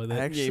wanted with it.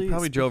 Actually, he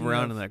probably drove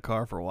around in that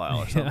car for a while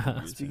or something.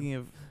 Yeah. Speaking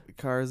of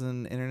cars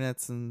and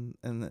internets and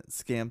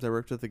scams, I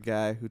worked with a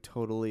guy who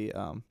totally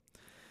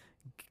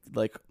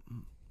like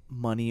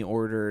money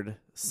ordered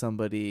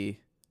somebody,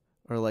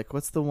 or like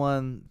what's the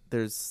one?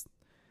 There's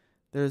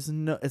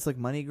no, it's like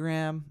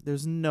MoneyGram.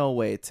 There's no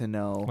way to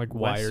know. Like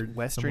wired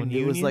Western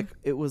Union.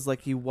 It was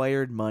like he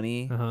wired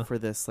money for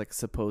this like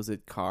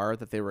supposed car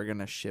that they were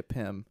gonna ship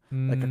him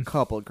like a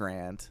couple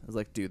grand. I was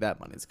like, dude,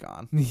 that money's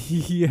gone.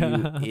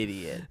 Yeah, you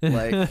idiot.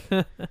 Like,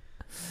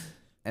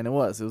 and it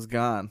was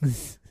gone.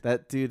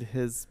 That dude,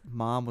 his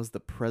mom was the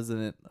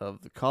president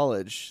of the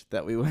college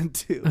that we went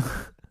to.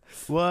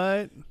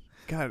 What?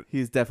 God,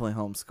 he's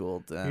definitely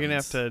homeschooled. You're gonna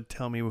have to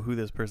tell me who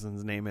this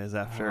person's name is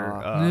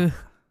after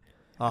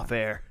off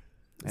air.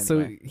 Anyway.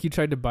 So he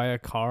tried to buy a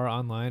car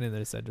online, and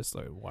they said just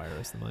like wire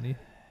us the money.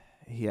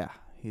 Yeah,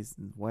 he's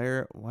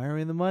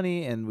wiring the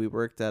money, and we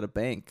worked at a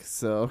bank,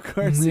 so of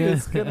course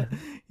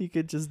he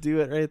could just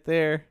do it right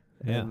there.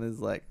 Yeah,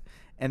 and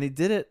and he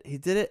did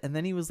it, and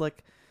then he was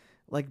like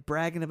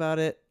bragging about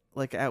it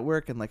like at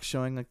work and like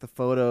showing like the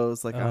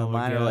photos like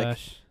online, or like,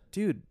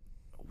 dude.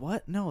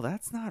 What? No,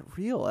 that's not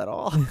real at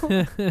all.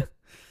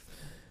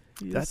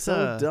 That's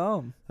so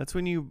dumb. That's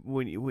when you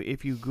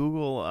if you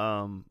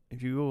Google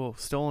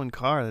stolen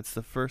car, that's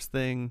the first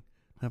thing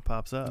that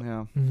pops up.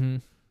 Yeah. Mm-hmm.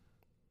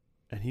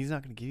 And he's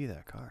not going to give you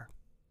that car.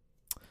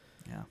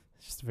 Yeah.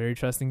 Just a very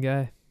trusting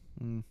guy.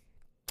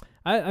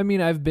 I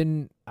mean,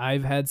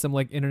 I've had some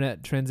like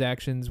internet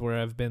transactions where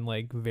I've been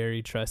like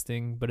very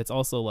trusting, but it's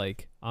also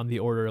like on the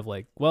order of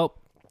like, well,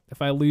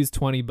 if I lose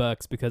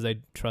 $20 because I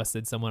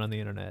trusted someone on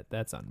the internet,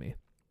 that's on me.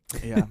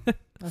 Yeah,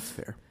 that's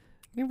fair.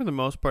 I think for the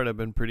most part, I've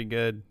been pretty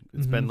good.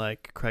 It's been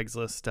like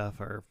Craigslist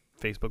stuff or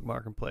Facebook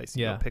Marketplace.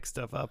 You go pick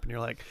stuff up, and you're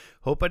like,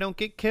 hope I don't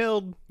get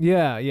killed.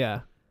 Yeah.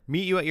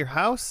 Meet you at your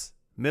house,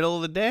 middle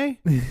of the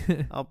day.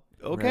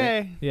 Okay.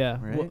 Right. Yeah.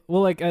 Right.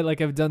 Well,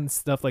 I've done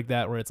stuff like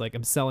that where it's like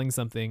I'm selling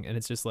something, and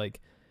it's just like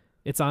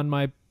it's on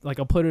my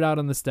I'll put it out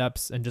on the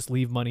steps and just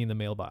leave money in the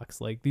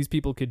mailbox. Like these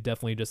people could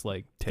definitely just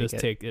like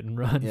take it and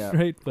run,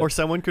 right? But, or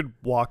someone could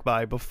walk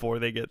by before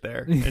they get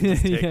there and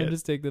just take it.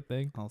 Just take the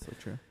thing. Also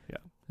true.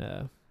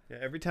 Yeah.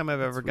 Every time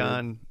I've ever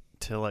gone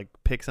to like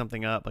pick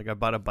something up, like I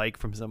bought a bike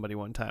from somebody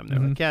one time. They're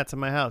like, "Yeah, it's in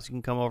my house. You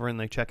can come over and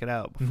like check it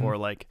out." Before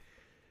like,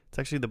 it's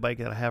actually the bike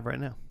that I have right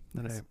now.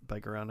 That I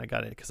bike around. I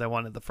got it because I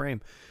wanted the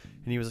frame,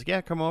 and he was like,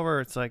 "Yeah, come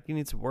over. It's like you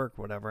need some work,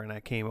 whatever." And I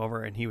came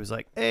over, and he was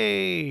like,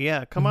 "Hey,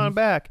 yeah, come on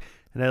back."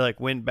 And I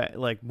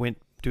went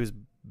to his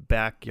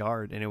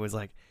backyard, and it was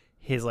like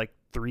his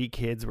 3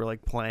 kids were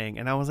like playing,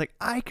 and I was like,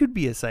 I could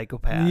be a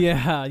psychopath.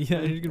 Yeah,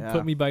 you're gonna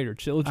put me by your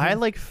children.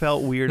 I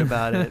felt weird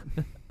about it.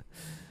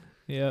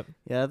 Yep.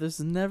 Yeah, there's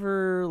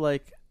never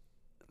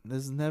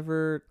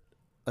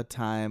a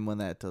time when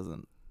that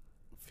doesn't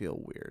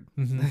feel weird.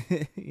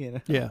 You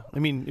know? Yeah, I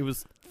mean it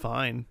was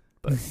fine,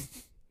 but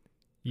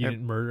you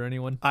didn't murder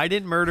anyone. I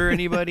didn't murder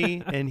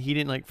anybody, and he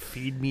didn't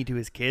feed me to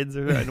his kids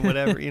or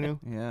whatever, you know.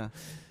 Yeah.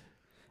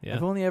 Yeah.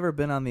 I've only ever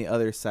been on the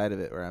other side of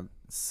it where I've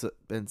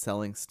been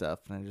selling stuff,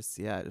 and I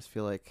just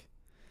feel like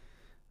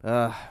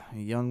a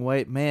young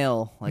white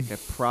male. Like I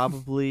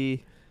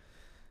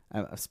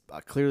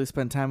clearly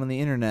spend time on the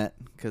internet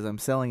because I'm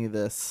selling you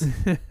this.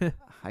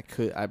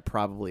 I'm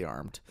probably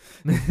armed.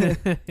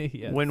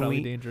 Yeah,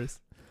 probably dangerous.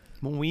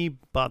 When we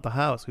bought the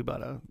house, we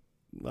bought a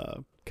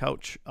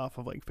couch off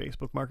of like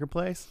Facebook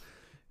Marketplace.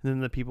 And then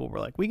the people were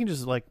like, we can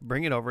just like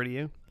bring it over to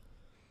you.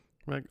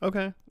 We're like,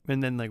 okay.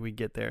 And then like we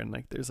get there and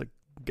like there's a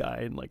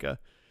guy in like a,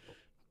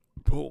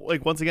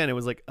 like once again, it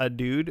was like a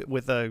dude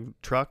with a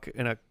truck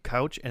and a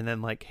couch and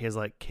then like his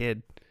like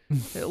kid,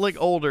 like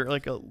older,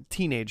 like a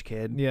teenage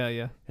kid.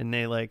 Yeah. And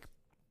they like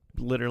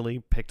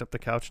literally picked up the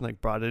couch and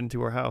like brought it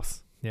into our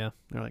house. Yeah.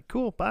 They're like,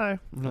 cool, bye.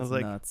 And I was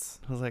like, nuts.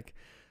 I was like,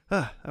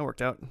 that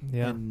worked out.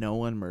 Yeah. And no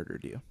one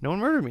murdered you. No one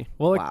murdered me.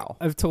 Well, like, Wow.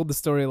 I've told the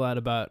story a lot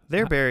about.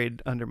 They're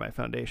buried under my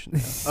foundation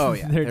now. Oh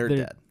yeah, they're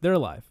dead. They're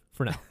alive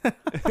for now.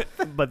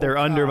 But they're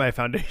under my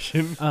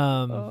foundation.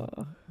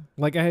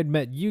 Like I had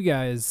met you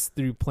guys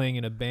through playing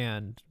in a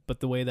band,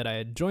 but the way that I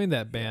had joined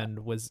that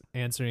band was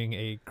answering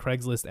a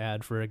Craigslist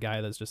ad for a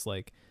guy that's just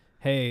like,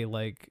 hey,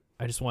 like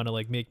I just want to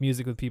like make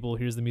music with people.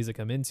 Here's the music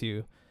I'm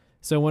into.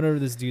 So I went over to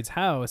this dude's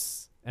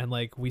house and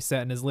like we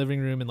sat in his living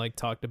room and like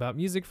talked about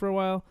music for a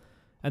while.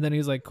 And then he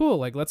was like, cool,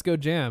 like let's go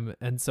jam.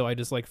 And so I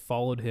just like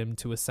followed him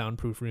to a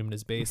soundproof room in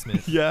his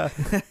basement. Yeah.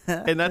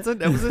 And that's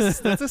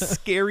a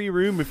scary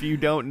room if you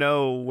don't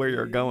know where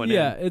you're going.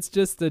 Yeah, it's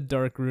just a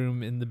dark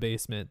room in the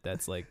basement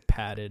that's like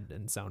padded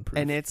and soundproof.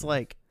 And it's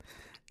like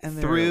And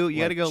through,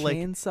 you got to go like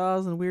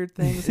chainsaws and weird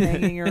things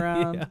hanging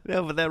around. Yeah.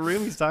 no, but that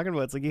room he's talking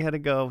about, it's like you had to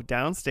go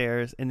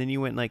downstairs and then you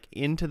went like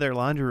into their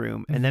laundry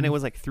room and then it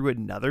was like through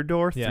another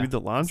door through the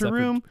laundry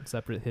room.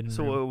 Separate hidden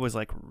So room. it was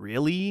like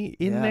really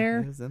in Yeah, there.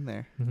 It was in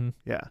there. Mm-hmm.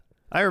 Yeah.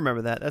 I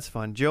remember that. That's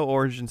fun. Joe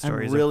origin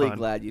stories I'm really are fun.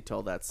 glad you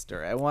told that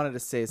story. I wanted to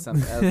say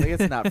something. I was like,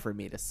 it's not for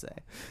me to say.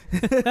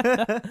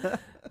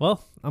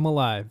 Well, I'm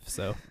alive,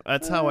 so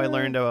That's how I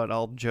learned about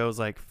all Joe's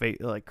like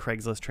like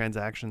Craigslist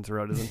transactions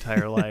throughout his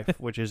entire life,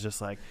 which is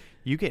just like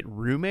you get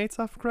roommates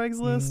off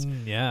Craigslist.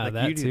 Yeah, Like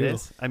that you do too.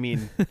 this. I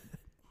mean,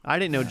 I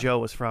didn't know Joe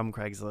was from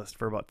Craigslist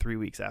for about 3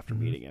 weeks after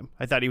meeting him.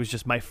 I thought he was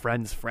just my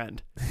friend's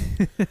friend.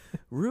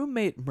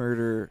 Roommate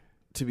murder,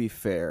 to be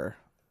fair,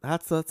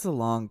 that's a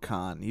long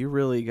con. You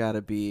really got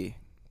to be,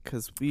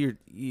 because you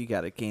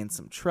got to gain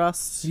some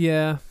trust.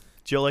 Yeah.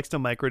 Joe likes to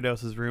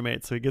microdose his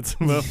roommate so he gets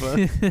him up.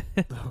 Oh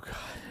God.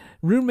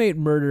 Roommate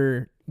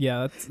murder,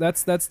 yeah,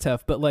 that's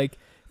tough. But like,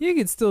 you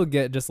could still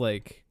get just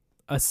like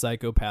a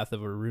psychopath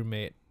of a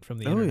roommate from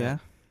the internet.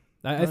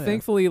 Yeah. I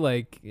thankfully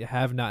like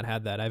have not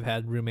had that. I've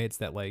had roommates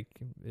that like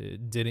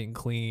didn't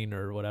clean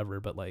or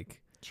whatever, but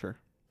like Sure.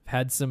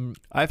 had some.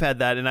 I've had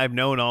that, and I've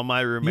known all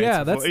my roommates.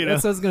 Yeah, before,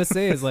 that's what I was gonna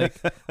say. Is like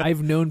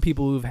I've known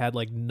people who've had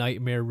like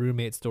nightmare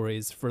roommate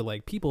stories for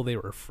like people they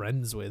were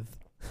friends with.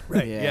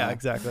 right. Yeah. Yeah,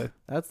 exactly.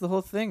 That's the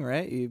whole thing,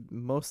 right? You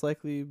most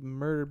likely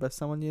murdered by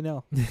someone you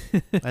know.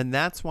 And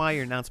that's why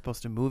you're not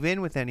supposed to move in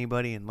with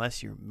anybody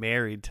unless you're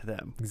married to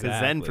them. Because then,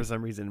 Exactly. for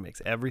some reason, it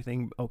makes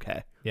everything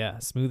okay. Yeah,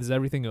 smooths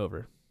everything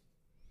over.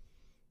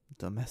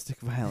 Domestic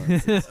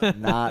violence is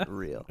not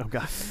real. Oh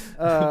God.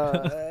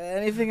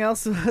 Anything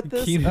else about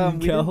this? Keenan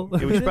We Kel.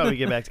 didn't- Yeah, we should probably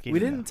get back to Keenan. We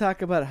didn't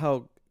talk about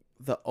how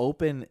the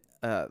open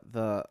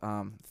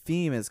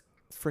theme is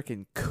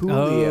freaking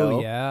Coolio.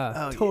 Oh yeah,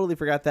 Oh, Totally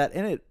forgot that,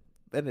 and it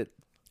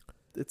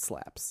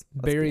slaps.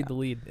 Let's be buried the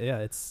lead. Yeah,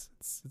 it's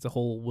a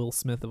whole Will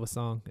Smith of a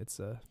song. It's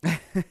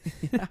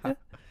Yeah.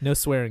 no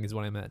swearing is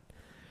what I meant.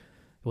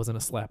 It wasn't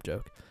a slap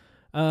joke.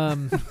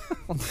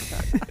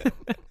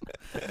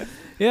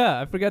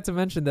 Yeah, I forgot to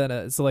mention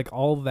that. So like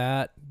all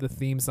that, the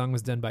theme song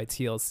was done by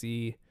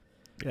TLC.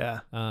 Yeah.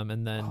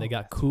 And then they Oh,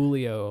 got that's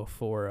Coolio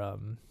for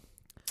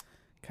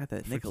God,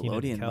 that For Keenan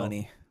Nickelodeon Kel.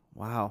 money.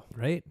 Wow,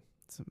 right.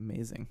 it's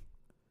amazing.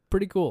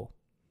 Pretty cool.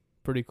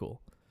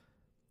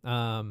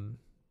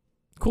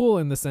 Cool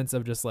in the sense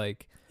of just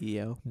like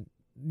EO.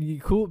 pretty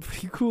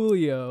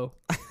coolio.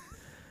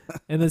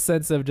 In the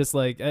sense of just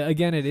like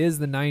again, it is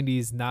the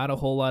 90s. Not a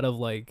whole lot of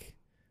like,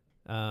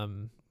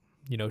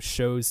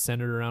 shows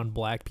centered around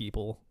black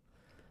people.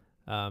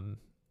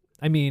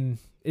 I mean,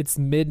 it's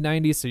mid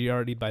 90s, so you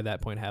already by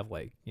that point have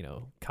like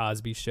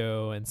Cosby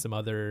Show and some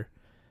other,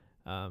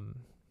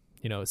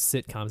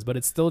 sitcoms, but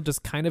it's still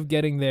just kind of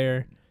getting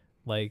there.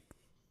 Like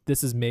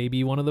this is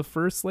maybe one of the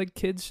first like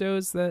kids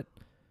shows that,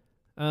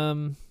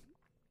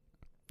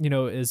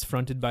 is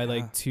fronted by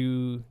like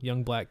two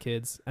young black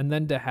kids, and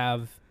then to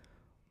have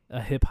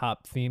a hip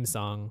hop theme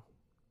song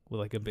with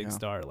like a big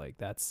star, like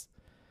that's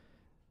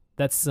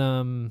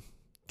some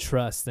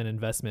trust and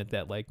investment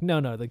that like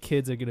no the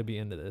kids are gonna be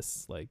into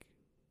this. Like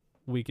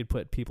we could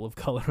put people of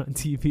color on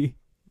TV.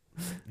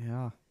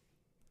 Yeah.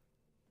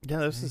 Yeah,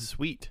 this is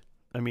sweet.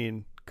 I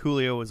mean,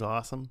 Coolio was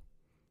awesome.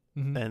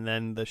 Mhm. And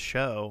then the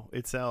show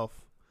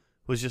itself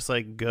was just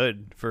like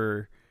good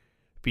for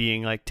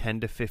being like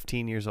 10 to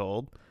 15 years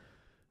old.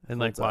 And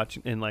like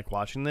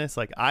watching this,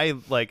 like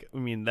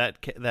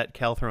that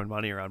Kel throwing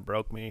money around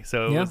broke me.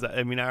 So it was,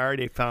 I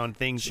already found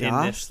things in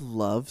this. Josh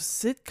loves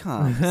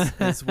sitcoms.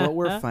 That's what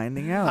we're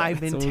finding out.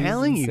 I've been That's what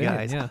telling he's you saying,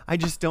 guys. yeah. I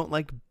just don't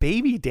like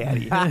Baby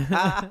Daddy.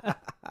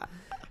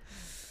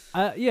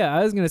 Yeah,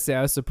 I was gonna say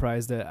I was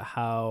surprised at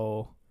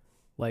how,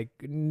 like,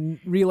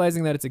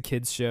 realizing that it's a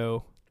kids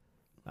show.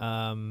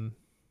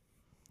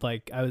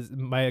 Like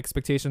my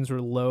expectations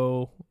were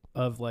low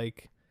of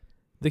like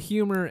the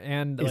humor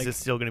and Is like this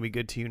still going to be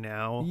good to you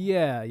now?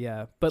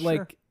 yeah, but Sure.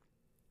 like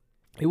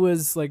it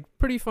was like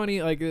pretty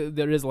funny. Like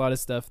there is a lot of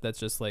stuff that's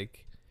just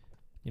like,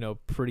 you know,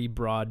 pretty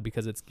broad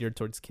because it's geared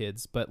towards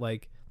kids. But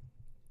like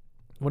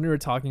when we were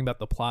talking about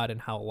the plot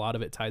and how a lot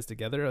of it ties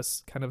together, I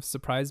was kind of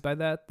surprised by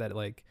that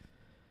like,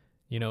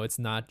 you know, it's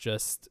not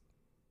just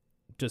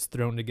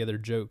thrown together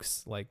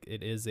jokes. Like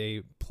it is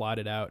a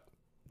plotted out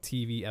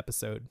TV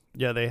episode.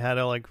 Yeah, they had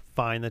to like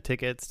find the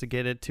tickets to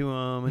get it to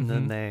them, and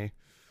then they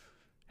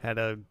had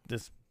to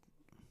just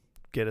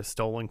get a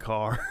stolen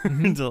car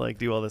to like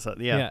do all this.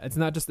 Yeah, It's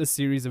not just a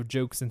series of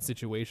jokes and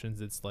situations.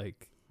 It's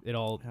like it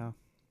all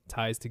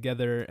ties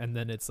together, and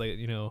then it's like,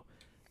 you know,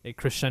 it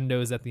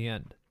crescendos at the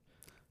end.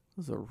 It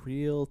was a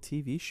real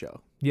TV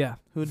show. Yeah.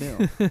 Who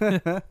knew?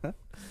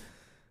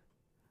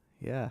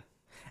 Yeah.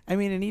 I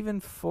mean, and even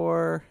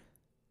for,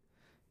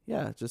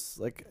 just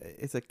like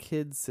it's a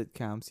kid's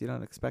sitcom, so you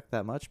don't expect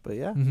that much, but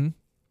yeah, it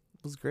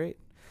was great.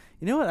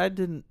 You know what I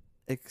didn't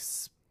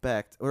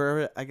expect,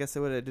 or I guess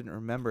what I didn't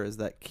remember, is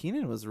that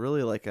Keenan was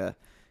really like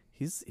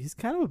he's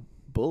kind of a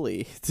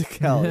bully to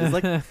Kel. He's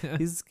like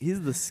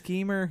he's the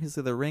schemer, he's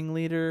the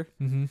ringleader,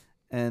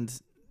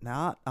 and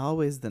not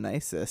always the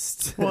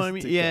nicest. Well, I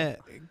mean,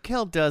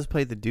 Kel does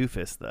play the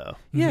doofus though.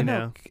 Yeah, you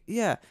no,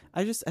 know?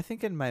 I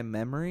think in my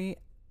memory,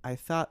 I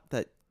thought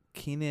that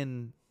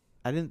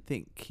I didn't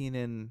think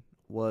Keenan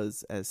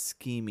was as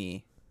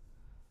schemy.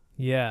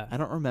 Yeah. I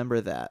don't remember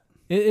that.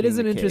 It is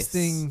an the case.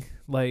 interesting,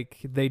 like,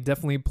 they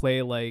definitely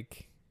play,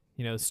 like,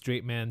 you know,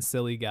 straight man,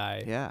 silly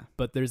guy. Yeah.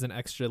 But there's an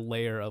extra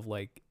layer of,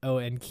 like, oh,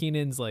 and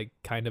Keenan's, like,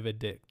 kind of a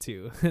dick,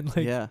 too. And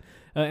like,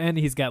 and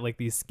he's got, like,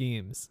 these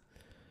schemes.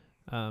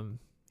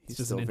 It's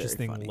just an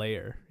interesting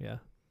layer. Yeah.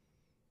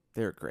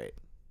 They're great.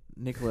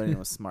 Nickelodeon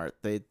was smart.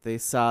 They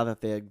saw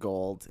that they had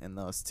gold in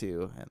those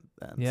two, and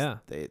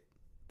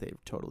they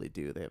totally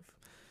do. They have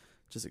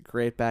just a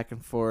great back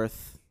and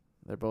forth.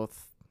 They're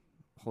both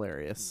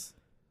hilarious.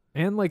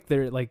 And like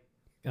they're like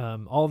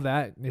all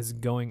that is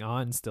going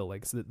on still,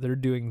 like, so they're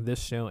doing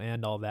this show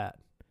and all that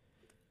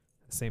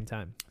at the same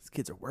time. These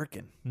kids are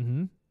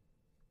working.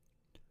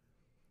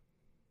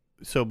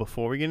 So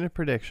before we get into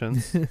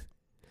predictions,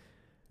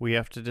 we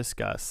have to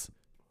discuss,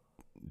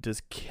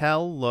 does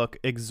Kel look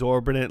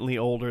exorbitantly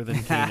older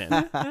than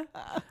Keenan?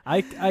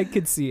 I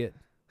could see it.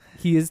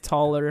 He is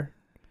taller.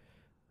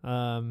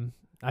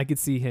 I could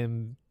see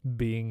him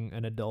being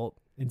an adult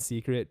in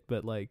secret,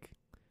 but like,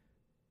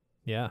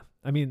 yeah.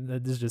 I mean,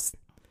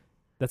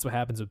 that's what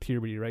happens with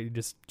puberty, right? You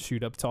just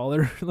shoot up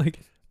taller. Like,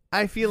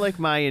 I feel like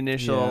my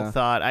initial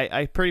thought,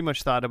 I pretty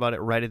much thought about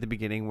it right at the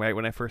beginning, right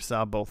when I first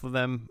saw both of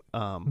them,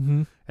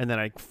 and then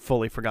I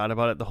fully forgot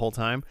about it the whole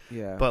time.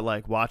 Yeah. But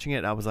like watching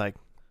it, I was like,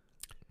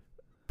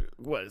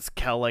 was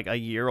Kel like a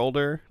year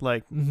older?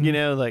 Like, you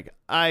know, like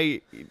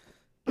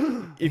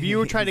if you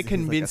were trying to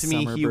convince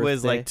me he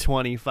was like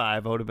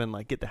 25, I would have been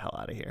like, get the hell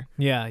out of here.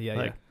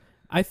 Yeah.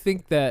 I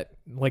think that,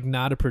 like,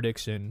 not a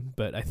prediction,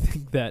 but I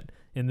think that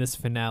in this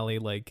finale,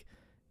 like,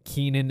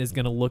 Keenan is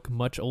going to look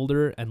much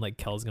older, and like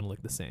Kel's going to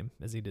look the same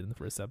as he did in the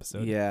first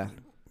episode. Yeah.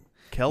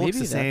 Kel looks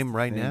the same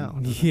right now.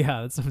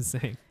 Yeah, that's what I'm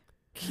saying.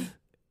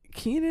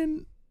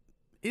 Keenan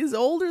is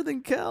older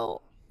than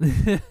Kel.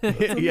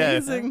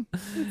 It's amazing.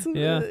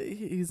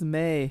 He's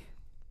May,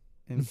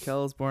 and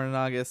Kel is born in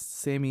August,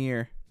 same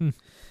year.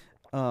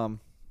 I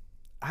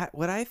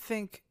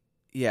think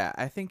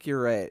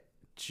you're right.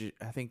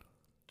 I think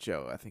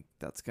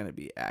that's gonna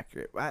be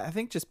accurate. I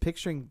think just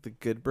picturing the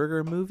Good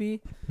Burger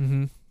movie,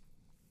 and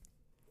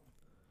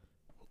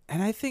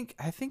I think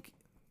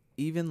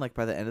even like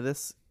by the end of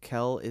this,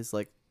 Kel is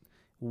like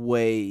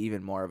way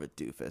even more of a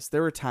doofus.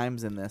 There were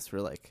times in this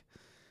where like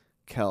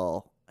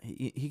Kel,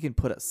 he can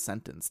put a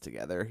sentence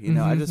together, you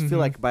know. I just feel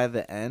like by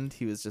the end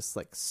he was just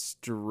like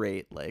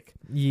straight, like,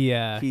 he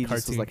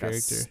just was like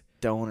character. A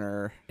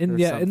stoner. And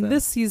in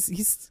this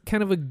he's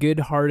kind of a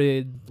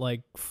good-hearted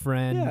like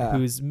friend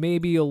who's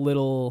maybe a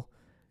little,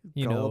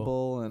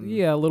 gullible and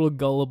a little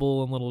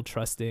gullible and a little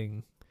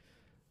trusting.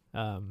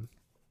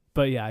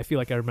 But yeah, I feel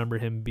like I remember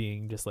him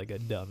being just like a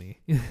dummy.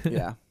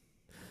 Yeah.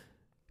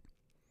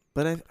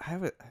 But I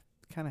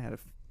kind of had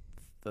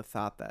the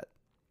thought that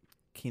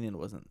Keenan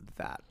wasn't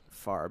that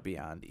far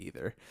beyond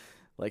either.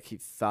 Like, he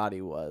thought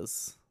he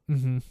was.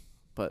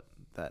 But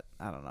that,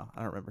 I don't know. I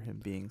don't remember him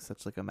being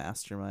such like a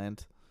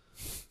mastermind.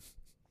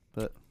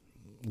 But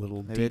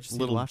little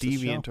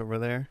deviant over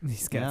there.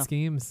 He's got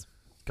schemes.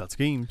 Got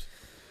schemes.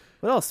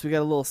 What else? We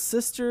got a little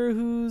sister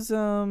who's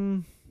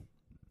in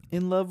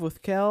love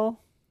with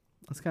Kel.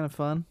 That's kind of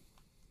fun.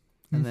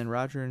 And then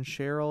Roger and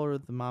Cheryl are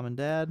the mom and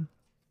dad.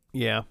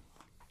 Yeah.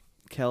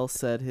 Kel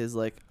said his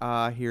like,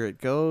 here it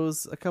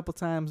goes a couple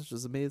times, which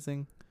is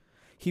amazing.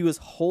 He was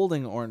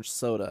holding orange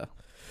soda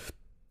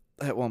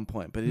at one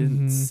point, but he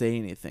didn't say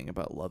anything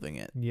about loving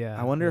it. Yeah.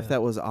 I wonder if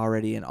that was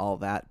already in all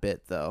that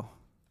bit, though.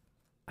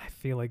 I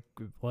feel like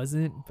it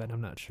wasn't, but I'm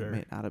not sure. It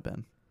may not have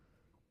been.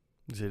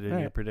 Is it in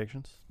your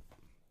predictions?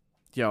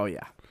 Oh,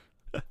 yeah.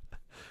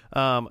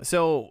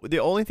 So the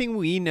only thing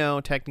we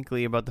know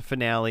technically about the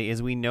finale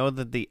is we know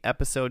that the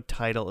episode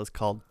title is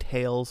called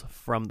Tales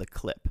from the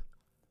Clip.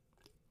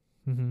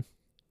 Mm-hmm.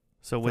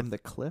 So From the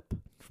clip?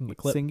 From the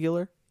clip.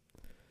 Singular?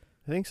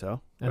 I think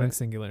so. I think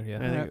singular, yeah.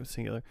 I think it was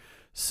singular.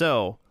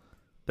 So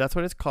that's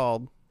what it's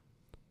called.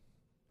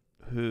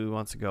 Who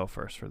wants to go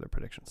first for their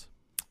predictions?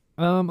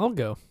 I'll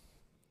go.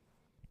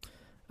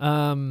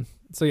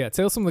 So yeah,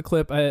 Tales from the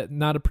Clip.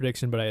 Not a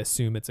prediction, but I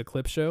assume it's a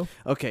clip show.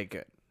 Okay,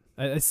 good.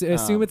 I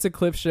assume it's a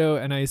clip show,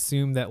 and I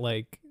assume that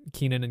like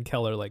Keenan and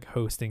Kel are like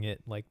hosting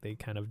it, like they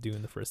kind of do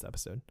in the first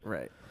episode.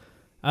 Right.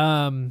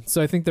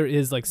 So I think there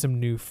is like some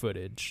new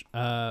footage.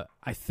 I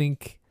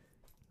think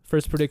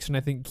first prediction.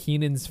 I think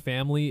Keenan's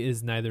family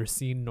is neither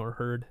seen nor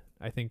heard.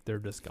 I think they're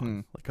just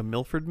gone. Like a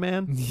Milford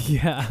man?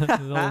 Yeah,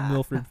 the whole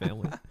Milford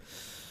family.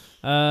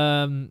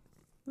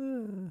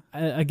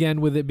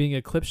 Again, with it being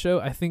a clip show,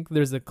 I think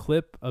there's a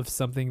clip of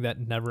something that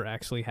never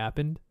actually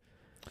happened.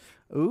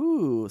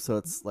 Ooh, so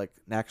it's like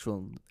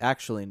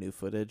actually new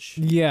footage.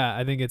 Yeah,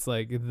 I think it's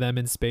like them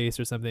in space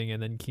or something,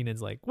 and then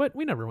Keenan's like, "What?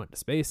 We never went to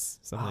space."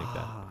 Something like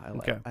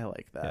that. I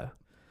like that.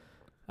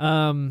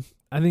 Yeah.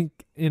 I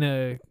think in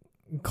a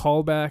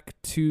callback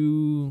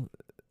to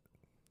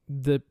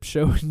the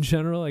show in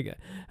general, like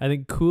I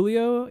think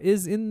Coolio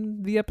is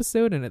in the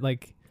episode, and it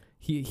like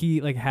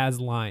he like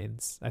has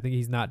lines. I think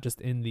he's not just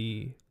in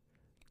the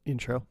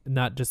intro.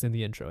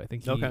 I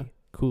think Okay.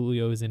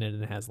 Coolio is in it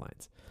and has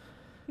lines.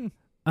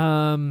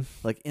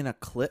 Like in a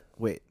clip.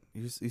 Wait,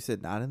 you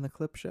said not in the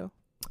clip show?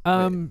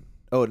 Oh,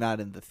 not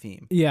in the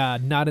theme. Yeah,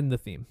 not in the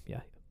theme.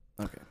 Yeah.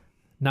 Okay.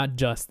 Not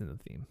just in the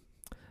theme.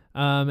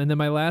 And then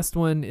my last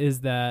one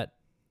is that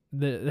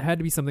there had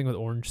to be something with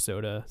orange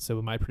soda.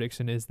 So my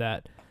prediction is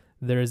that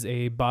there's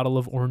a bottle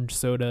of orange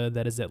soda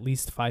that is at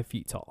least 5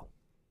 feet tall.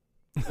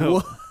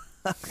 Oh.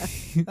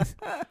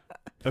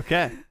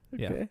 Okay.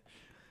 Yeah. Okay.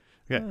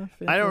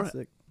 I don't-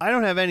 fantastic. I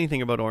don't have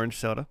anything about orange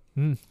soda.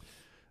 Mm.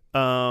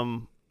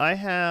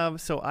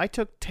 I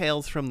took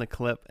Tales from the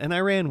Clip and I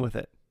ran with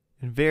it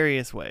in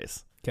various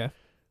ways. Okay.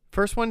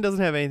 First one doesn't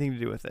have anything to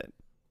do with it.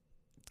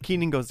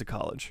 Keenan goes to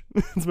college.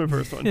 That's my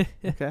first one.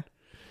 Okay.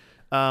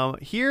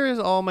 Here is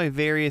all my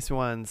various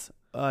ones.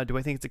 Do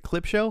I think it's a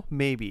clip show?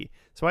 Maybe.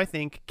 So I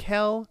think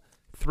Kel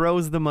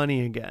throws the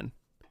money again.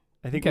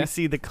 I think we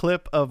see the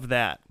clip of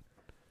that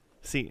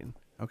scene.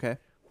 Okay.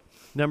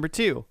 Number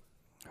 2,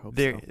 Hope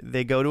so.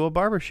 they go to a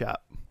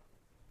barbershop.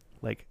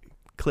 Like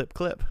clip,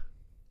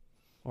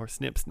 or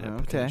snip,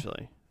 Okay.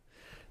 potentially.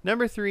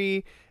 Number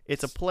 3,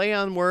 it's a play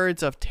on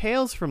words of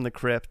Tales from the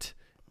Crypt,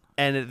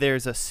 and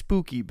there's a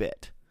spooky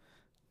bit.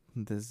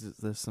 There's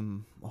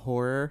some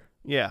horror.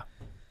 Yeah.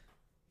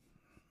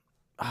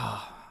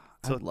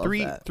 So I'd love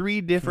that. three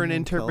different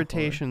Keenan Kel horror.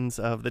 interpretations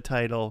of the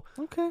title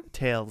Okay.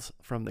 Tales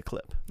from the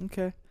Clip.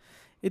 Okay.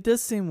 It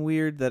does seem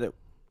weird that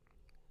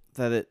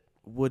it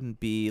wouldn't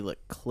be like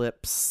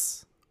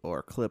clips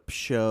or clip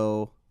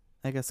show.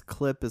 I guess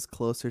clip is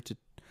closer to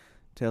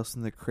Tales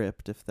from the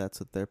Crypt if that's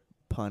what their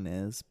pun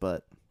is,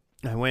 but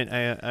I went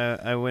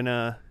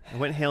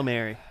Hail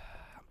Mary.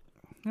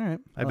 all right.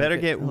 I better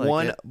like it. get I like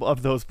one it.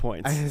 of those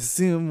points. I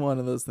assume one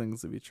of those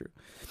things would be true.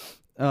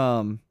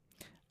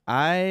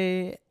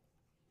 I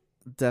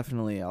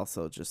definitely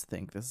also just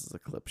think this is a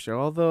clip show.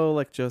 Although,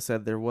 like Joe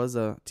said, there was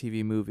a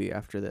TV movie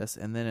after this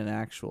and then an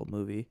actual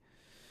movie.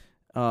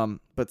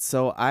 But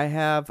so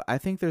I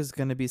think there's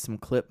going to be some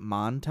clip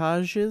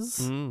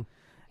montages,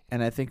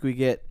 and I think we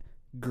get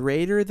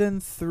greater than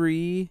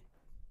 3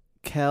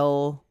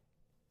 Kel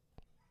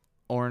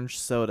orange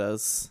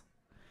sodas.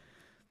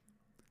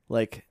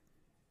 Like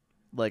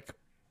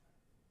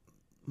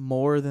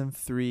more than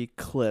 3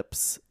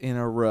 clips in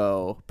a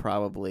row,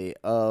 probably,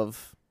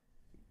 of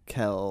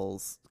Kel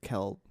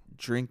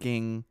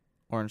drinking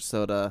orange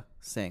soda,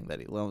 saying that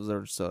he loves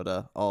orange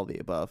soda, all the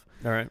above.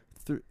 All right.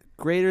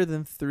 Greater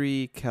than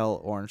 3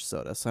 Kel orange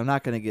soda. So I'm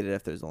not going to get it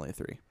if there's only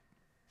 3.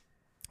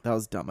 That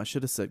was dumb. I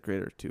should have said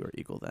greater to or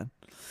equal then.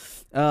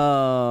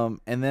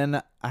 And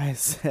then I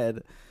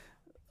said,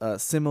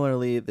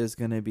 similarly, there's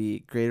going to be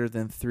greater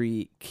than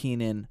 3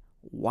 Keenan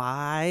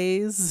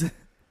Wise.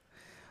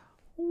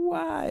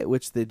 Why?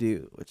 Which they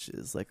do, which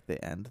is like they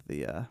end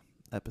the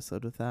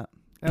episode with that.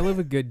 I love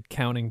a good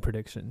counting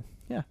prediction.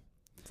 Yeah.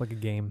 It's like a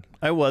game.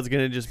 I was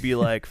going to just be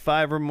like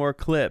 5 or more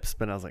clips,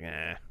 but I was like,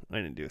 I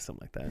didn't do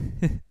something like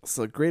that.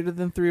 So greater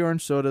than 3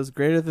 orange sodas,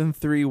 greater than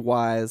 3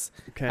 Wise.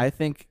 Okay. I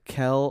think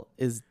Kel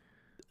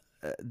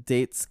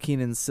dates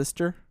Keenan's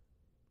sister.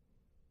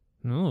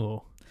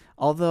 No.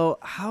 Although,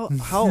 how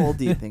old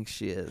do you think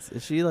she is?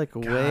 Is she like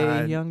way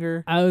God.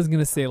 younger? I was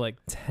gonna say like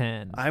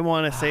 10. I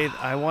want to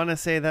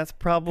say that's And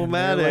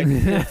problematic.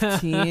 they're like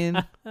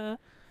 15. How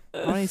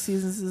many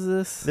seasons is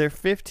this? They're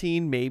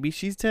 15, maybe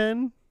she's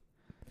 10.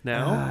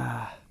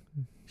 No.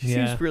 She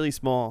Yeah. seems really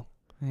small.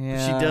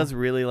 Yeah. She does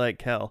really like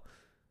Kel.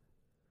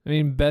 I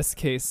mean, best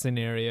case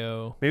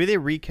scenario. Maybe they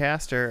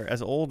recast her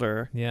as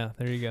older. Yeah,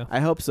 there you go. I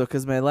hope so,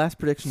 because my last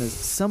prediction is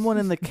someone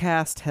in the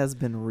cast has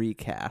been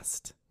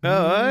recast. Oh,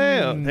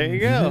 yeah, there you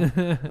go.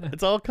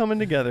 It's all coming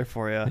together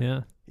for you.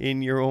 Yeah.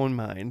 in your own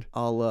mind.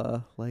 A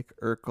la like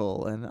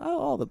Urkel and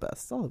all the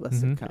best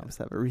sitcoms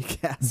have a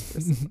recast.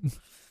 For someone.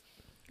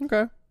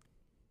 Okay.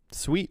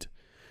 Sweet.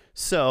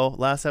 So,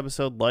 last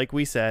episode, like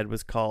we said,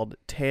 was called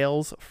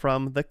Tales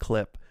from the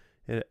Clip.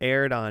 It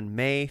aired on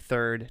May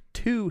 3rd,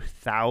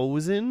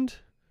 2000.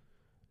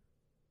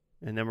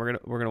 And then we're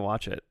gonna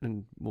watch it,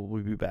 and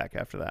we'll be back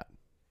after that.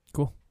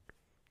 Cool.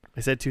 I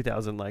said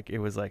 2000 like it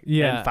was like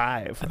N5.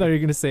 I thought you were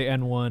gonna say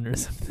N1 or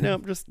something. No,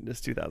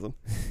 just 2000.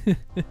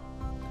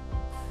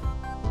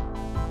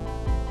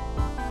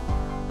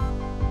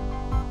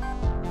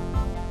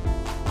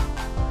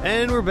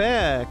 And we're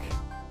back.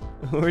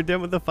 We're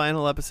done with the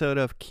final episode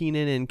of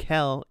Keenan and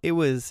Kel. It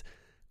was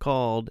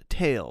called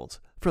Tales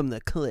from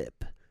the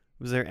Clip.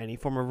 Was there any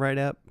form of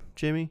write-up,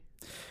 Jimmy?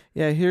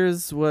 Yeah,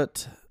 here's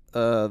what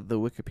the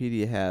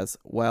Wikipedia has.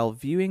 While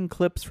viewing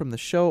clips from the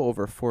show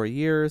over 4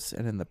 years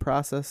and in the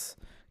process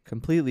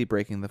completely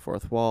breaking the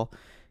fourth wall,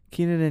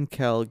 Keenan and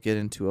Kel get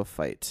into a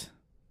fight.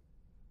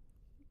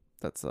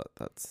 That's what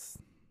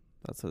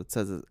it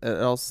says. It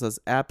also says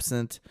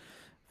absent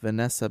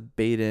Vanessa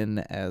Baden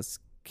as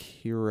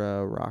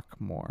Kira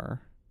Rockmore,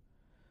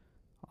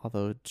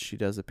 although she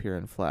does appear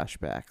in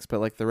flashbacks, but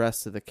like the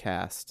rest of the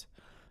cast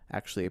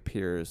actually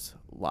appears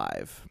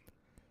live.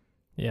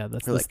 Yeah,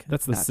 that's Or,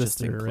 that's the not just in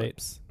sister, right?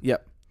 clips.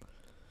 Yep.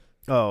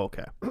 Oh,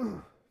 okay.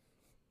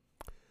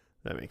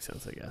 That makes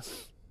sense, I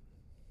guess.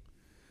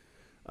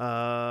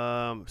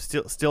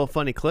 Still a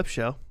funny clip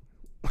show.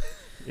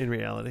 In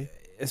reality,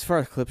 As far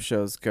as clip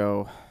shows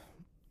go,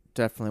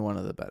 definitely one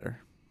of the better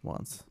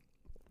ones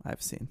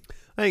I've seen.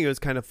 I think it was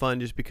kind of fun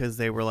just because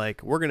they were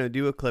like, we're going to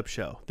do a clip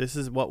show. This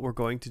is what we're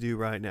going to do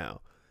right now.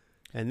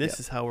 And this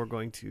is how we're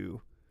going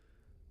to,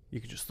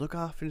 you can just look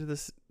off into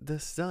the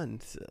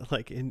sun,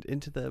 like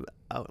into the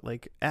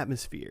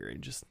atmosphere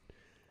and just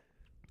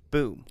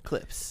boom,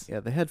 clips. Yeah,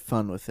 they had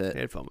fun with it.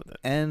 They had fun with it.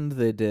 And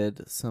they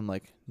did some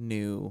like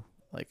new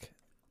like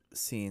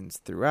scenes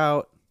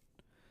throughout.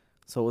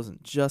 So it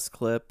wasn't just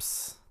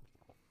clips.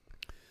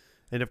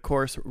 And of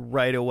course,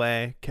 right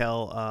away,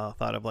 Kel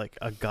thought of like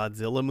a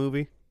Godzilla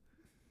movie.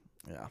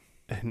 Yeah.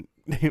 And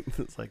it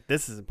was like,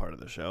 this isn't part of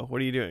the show.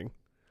 What are you doing?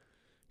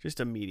 Just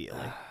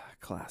immediately.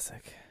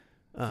 Classic.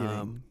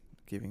 Um,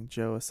 Giving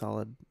Joe a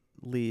solid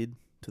lead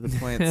to the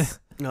points.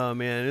 oh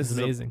man, this It's is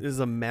amazing. This is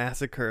a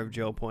massacre of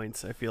Joe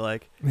points, I feel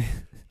like.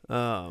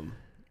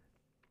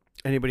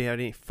 Anybody have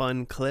any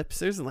fun clips?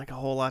 There isn't like a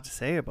whole lot to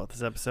say about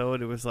this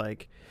episode. It was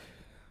like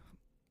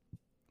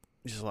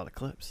just a lot of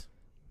clips.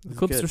 The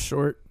clips good. are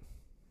short.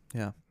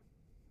 Yeah.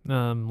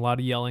 A lot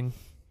of yelling.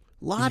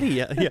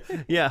 Lottie,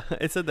 yeah.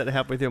 I said that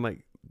halfway through. I'm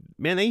like,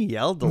 man, they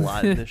yelled a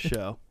lot in this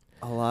show.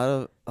 A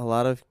lot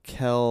of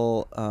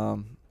Kel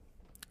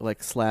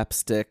like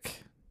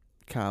slapstick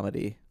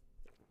comedy.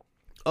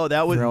 Oh,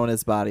 that was throwing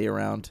his body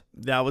around.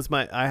 That was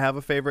I have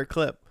a favorite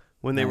clip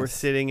when they were Nice.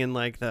 sitting in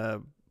like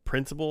the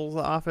principal's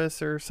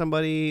office or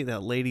somebody,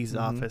 that lady's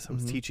office. I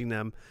was teaching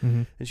them,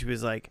 and she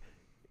was like,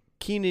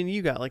 Keenan,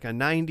 you got like a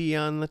 90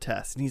 on the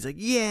test. And he's like,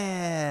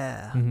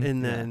 yeah.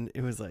 And then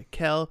it was like,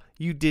 Kel,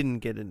 you didn't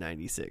get a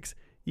 96.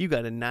 You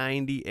got a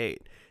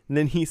 98. And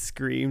then he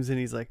screams and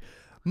he's like,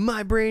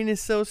 my brain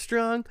is so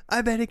strong,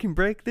 I bet it can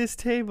break this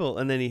table.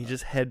 And then he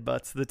just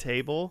headbutts the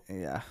table.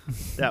 Yeah.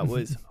 That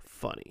was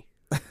funny.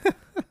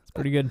 It's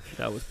pretty good.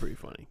 That was pretty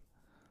funny.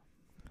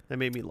 That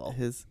made me lull.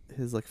 His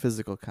like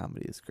physical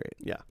comedy is great.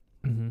 Yeah.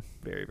 Mm-hmm.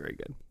 Very, very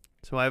good.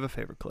 So I have a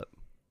favorite clip.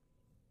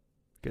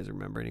 You guys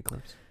remember any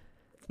clips?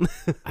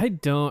 I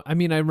don't. I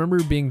mean, I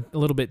remember being a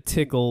little bit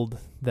tickled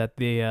that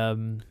they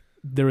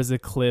there was a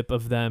clip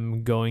of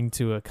them going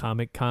to a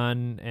Comic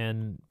Con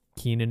and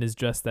Keenan is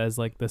dressed as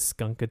like the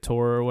Skunkator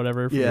or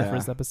whatever for the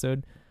first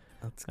episode.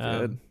 That's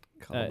good.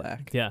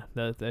 Callback. Yeah,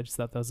 I just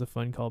thought that was a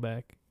fun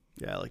callback.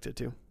 Yeah, I liked it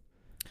too.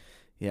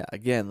 Yeah,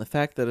 again, the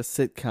fact that a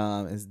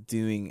sitcom is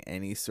doing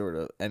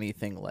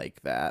anything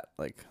like that,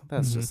 like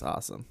that's just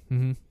awesome.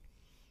 Mm-hmm.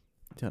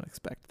 Don't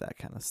expect that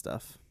kind of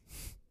stuff.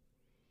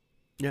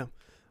 Yeah.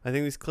 I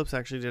think these clips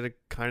actually did a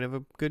kind of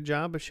a good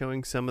job of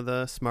showing some of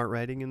the smart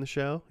writing in the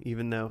show,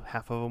 even though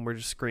half of them were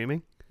just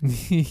screaming.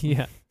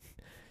 Yeah.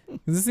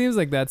 'Cause it seems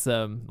like that's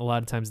a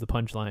lot of times the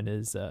punchline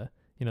is,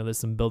 there's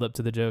some build up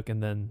to the joke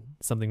and then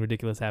something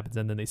ridiculous happens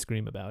and then they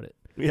scream about it.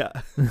 Yeah.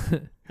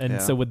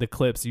 And so with the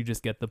clips, you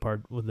just get the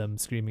part with them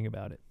screaming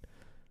about it.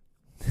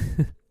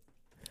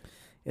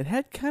 It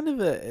had kind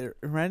of it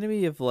reminded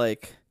me of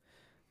like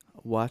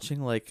watching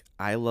like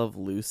I Love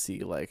Lucy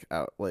like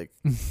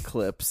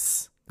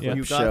clips. Yeah.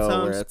 You Show got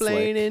some where it's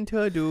explaining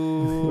to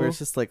do. where it's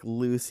just like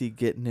Lucy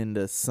getting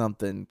into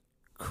something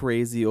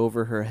crazy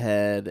over her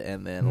head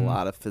and then a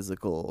lot of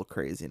physical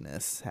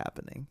craziness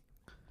happening.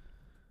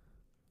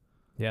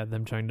 Yeah,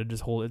 them trying to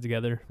just hold it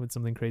together with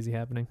something crazy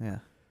happening. Yeah.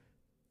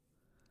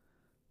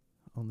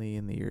 Only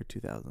in the year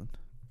 2000.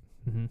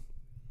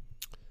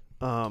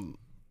 Mm-hmm.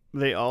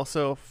 They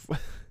also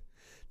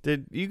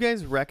Did you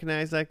guys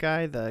recognize that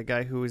guy? The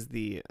guy who was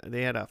they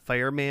had a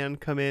fireman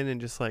come in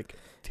and just like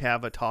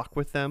have a talk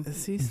with them.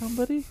 Is he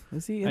somebody?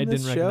 Is he in I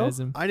this didn't show? recognize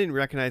him. I didn't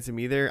recognize him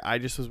either. I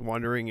just was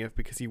wondering if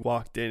because he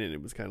walked in and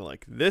it was kind of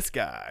like this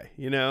guy,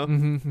 you know?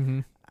 Mm-hmm, mm-hmm.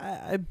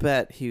 I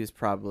bet he was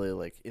probably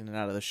like in and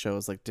out of the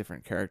shows like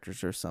different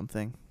characters or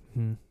something.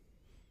 Hmm.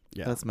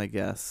 Yeah. That's my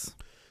guess.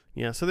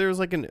 Yeah, so there was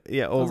like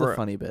That was a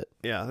funny bit.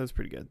 Yeah, that was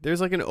pretty good.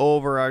 There's like an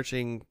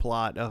overarching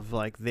plot of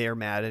like they're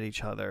mad at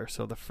each other.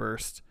 So the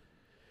first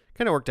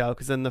kind of worked out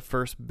because then the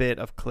first bit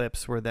of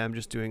clips were them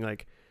just doing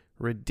like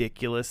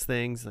ridiculous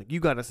things, like you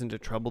got us into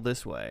trouble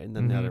this way, and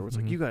then the other was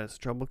like you got us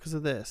in trouble because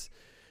of this,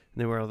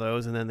 and they were all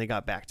those, and then they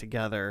got back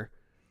together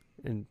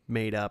and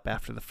made up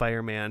after the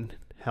fireman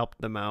helped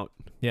them out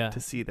to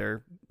see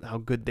how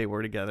good they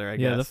were together. I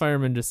guess. Yeah, the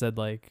fireman just said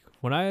like,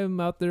 when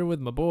I'm out there with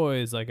my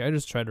boys, like I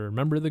just try to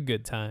remember the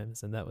good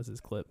times, and that was his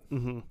clip.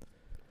 Mm-hmm.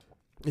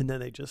 And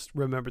then they just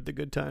remembered the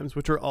good times,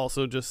 which were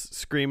also just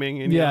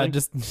screaming and yeah, yelling.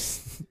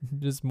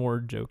 just more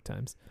joke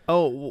times.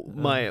 Oh,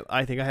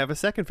 I think I have a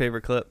second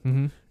favorite clip,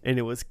 Mm-hmm. and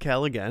it was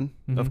Kel again,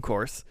 of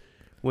course,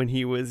 when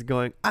he was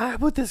going, I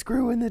put the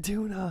screw in the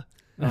tuna.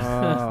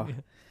 Oh,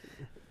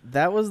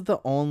 that was the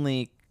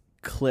only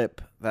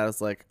clip that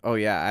was like, oh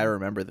yeah, I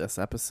remember this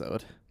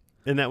episode.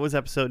 And that was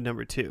episode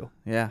number 2.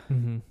 Yeah.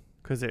 Mm-hmm.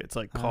 Because it's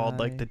like called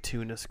like the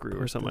tuna screw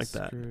or something like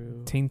that.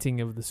 Tainting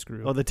of the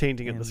screw. Oh, the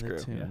tainting of the screw.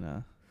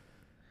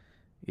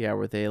 Yeah,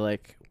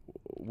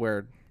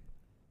 where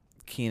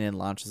Keenan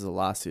launches a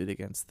lawsuit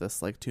against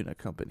this like tuna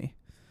company.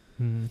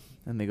 Mm-hmm.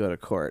 And they go to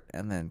court,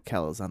 and then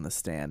Kel is on the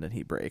stand and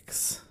he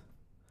breaks.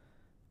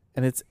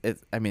 And it's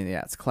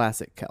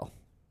classic Kel.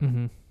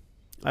 Mm-hmm.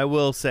 I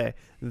will say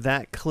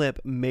that clip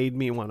made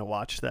me want to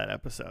watch that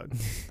episode.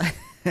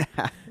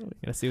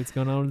 Gotta see what's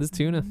going on with this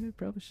tuna. You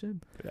probably should.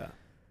 Yeah.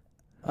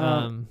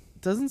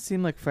 Doesn't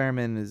seem like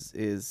Fireman is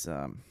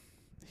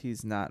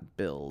he's not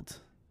billed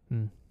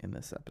in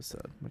this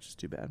episode, which is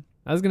too bad.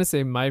 I was gonna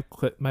say my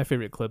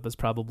favorite clip was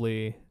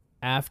probably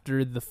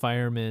after the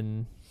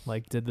fireman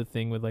like did the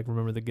thing with like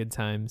remember the good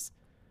times.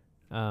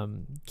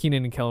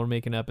 Keenan and Kel were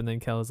making up, and then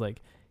Kel was like,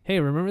 hey,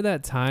 remember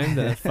that time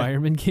that a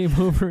fireman came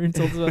over and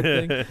told us about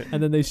the thing?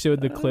 And then they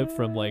showed the clip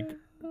from like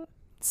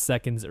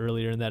seconds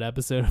earlier in that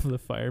episode of the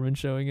fireman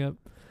showing up.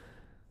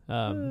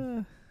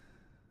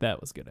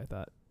 That was good, I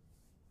thought.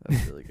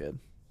 That's really good.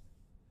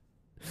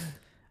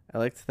 I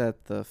liked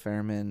that the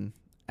fireman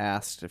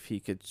asked if he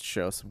could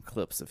show some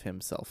clips of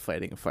himself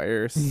fighting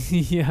fires.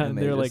 Yeah, and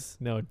they're like,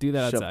 no, do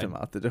that outside. Shoved him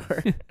out the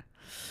door.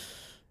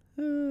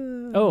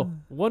 Oh,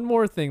 one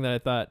more thing that I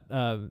thought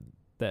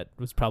that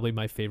was probably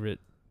my favorite.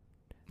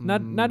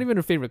 Not even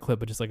a favorite clip,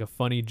 but just like a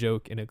funny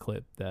joke in a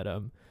clip that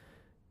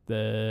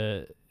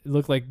it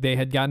looked like they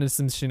had gotten into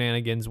some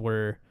shenanigans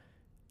where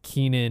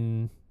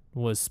Keenan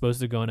was supposed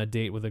to go on a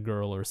date with a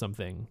girl or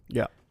something.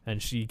 Yeah. And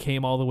she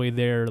came all the way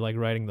there like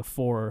riding the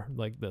 4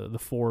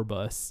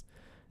 bus.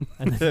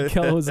 And then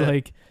Kel was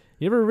like,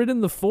 you ever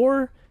ridden the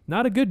 4?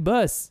 Not a good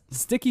bus.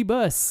 Sticky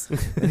bus.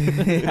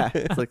 Yeah.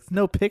 It's like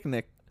no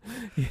picnic.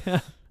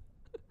 Yeah.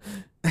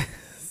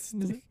 It's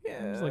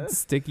like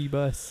sticky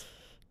bus.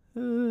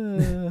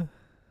 I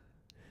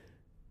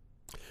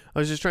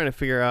was just trying to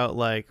figure out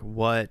like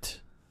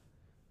what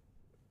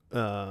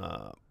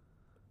trying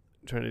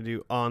to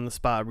do on the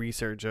spot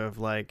research of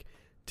like,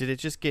 did it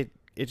just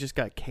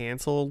got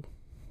canceled,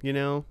 you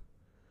know,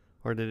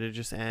 or did it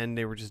just end?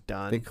 They were just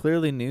done. They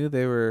clearly knew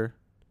they were.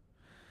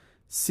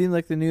 Seemed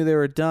like they knew they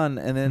were done,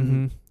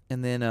 and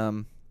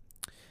then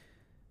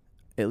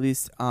at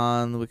least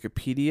on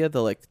Wikipedia,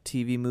 the like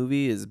TV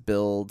movie is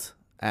billed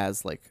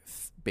as like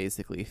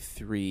basically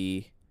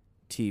 3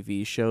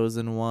 TV shows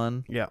in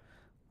one. Yeah,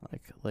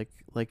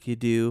 like you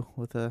do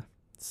with a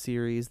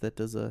series that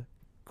does a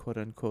quote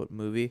unquote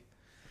movie.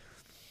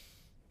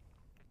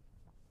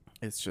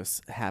 It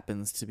just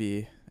happens to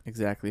be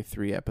exactly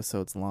 3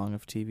 episodes long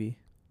of TV,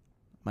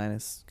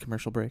 minus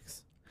commercial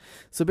breaks.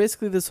 So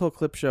basically, this whole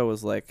clip show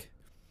was like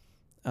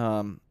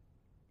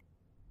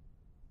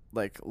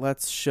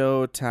let's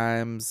show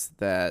times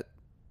that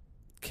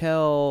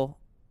Kel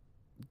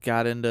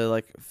got into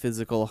like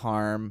physical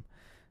harm.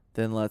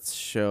 Then let's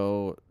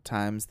show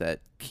times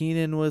that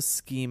Keenan was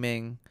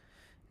scheming,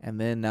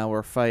 and then now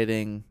we're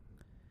fighting,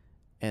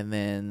 and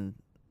then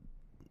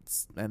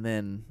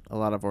a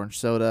lot of orange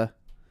soda.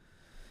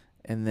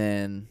 And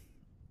then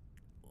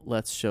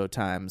let's show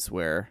times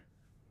where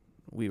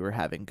we were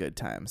having good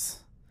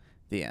times.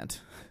 The end.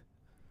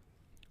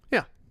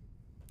 Yeah.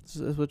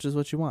 Which is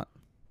what you want.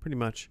 pretty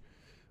much.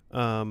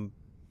 I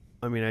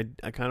mean,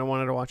 I kind of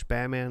wanted to watch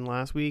Batman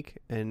last week,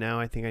 and now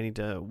I think I need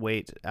to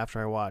wait after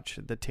I watch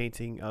The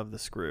Tainting of the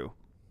Screw,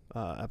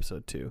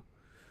 episode 2,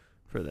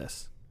 for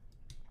this.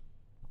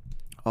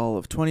 All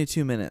of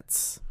 22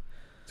 minutes.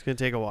 It's going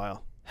to take a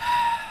while.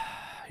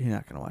 You're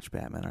not going to watch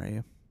Batman, are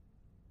you?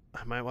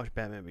 I might watch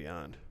Batman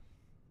Beyond.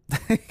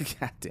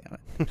 God damn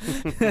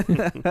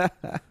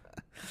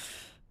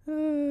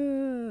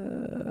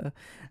it.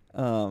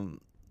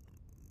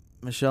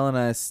 Michelle and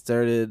I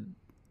started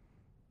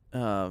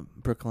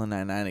Brooklyn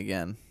Nine-Nine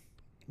again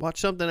Watch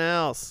something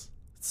else.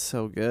 It's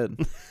so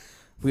good.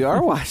 We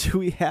are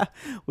watching.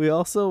 We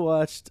also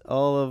watched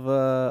all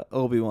of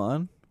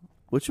Obi-Wan,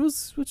 which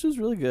was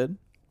really good.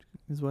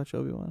 You guys watch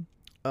Obi-Wan?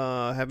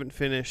 Haven't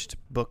finished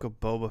Book of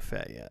Boba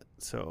Fett yet,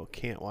 so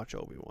can't watch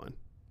Obi-Wan.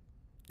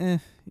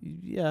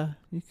 Yeah,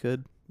 you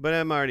could. But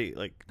I'm already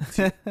like,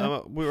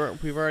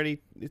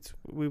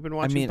 we've been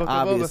watching Book of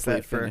Boba obviously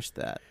Fett finished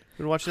that.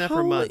 Been watching that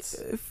for months.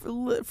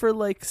 For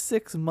like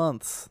 6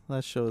 months,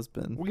 that show's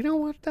been. We don't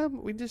watch that.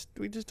 We just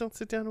don't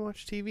sit down and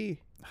watch TV.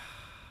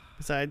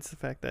 Besides the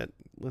fact that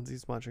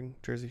Lindsay's watching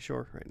Jersey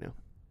Shore right now.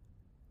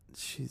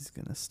 She's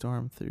gonna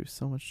storm through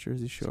so much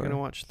Jersey Shore. She's gonna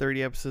watch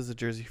 30 episodes of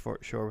Jersey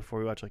Shore before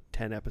we watch like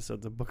 10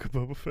 episodes of Book of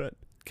Boba Fett.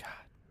 God.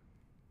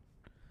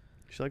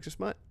 She likes her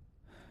smut.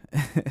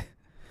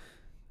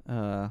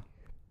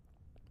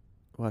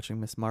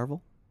 Watching Miss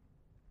Marvel.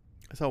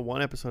 I saw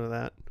one episode of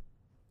that.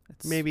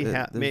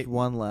 There's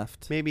one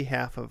left. Maybe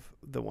half of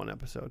the one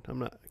episode.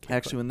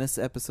 Actually, when this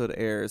episode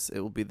airs, it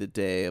will be the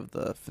day of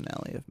the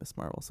finale of Miss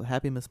Marvel. So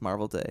happy Miss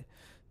Marvel Day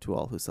to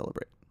all who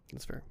celebrate.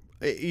 That's fair.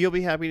 You'll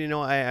be happy to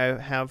know I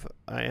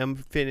am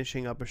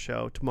finishing up a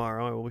show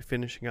tomorrow. I will be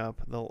finishing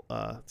up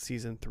the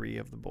season 3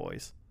 of The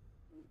Boys.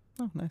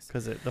 Oh, nice.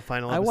 Because the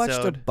final I episode.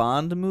 watched a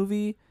Bond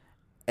movie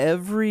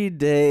every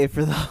day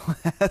for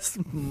the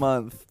last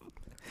month.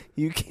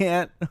 You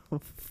can't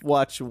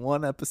watch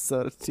one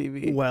episode of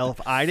TV. Well,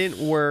 if I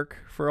didn't work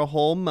for a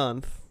whole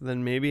month,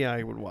 then maybe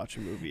I would watch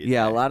a movie.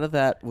 Yeah, a lot of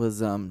that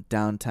was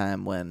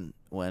downtime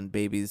when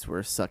babies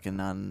were sucking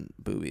on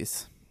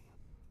boobies.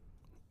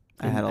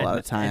 I had a lot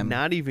of time. And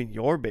not even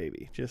your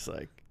baby, just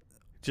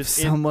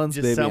someone's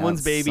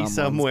baby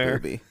somewhere.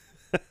 Baby.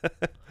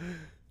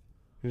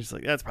 You're just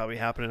like, that's probably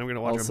happening. I'm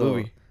gonna watch a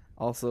movie.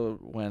 Also,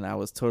 when I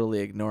was totally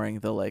ignoring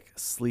the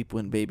sleep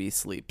when baby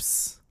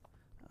sleeps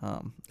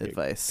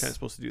advice. Kind of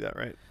supposed to do that,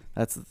 right?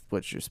 That's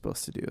what you're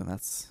supposed to do, and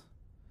that's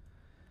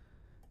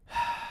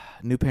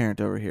new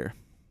parent over here.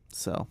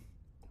 So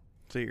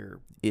you're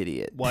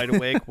idiot, wide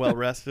awake, well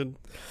rested.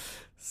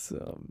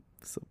 So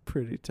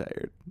pretty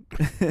tired.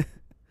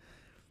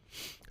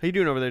 How you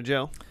doing over there,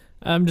 Joe?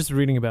 I'm just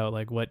reading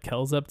about what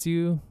Kel's up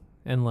to,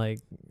 and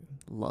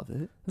love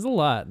it. There's a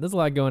lot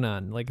going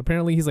on.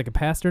 Apparently he's a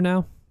pastor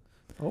now.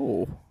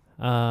 Oh.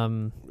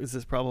 Is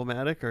this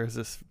problematic or is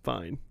this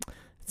fine?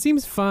 It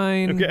seems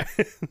fine. Okay.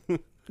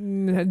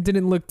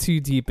 Didn't look too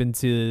deep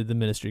into the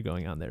ministry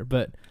going on there,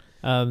 but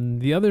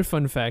the other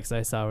fun facts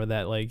I saw were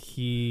that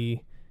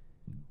he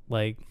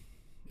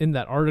in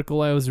that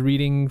article I was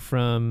reading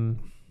from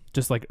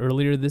just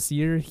earlier this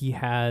year, he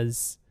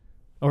has,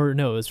 or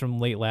no, it was from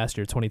late last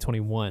year,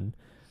 2021.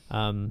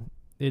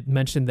 It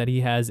mentioned that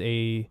he has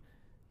 2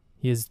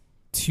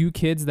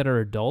 kids that are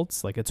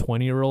adults, a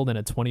 20-year-old and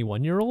a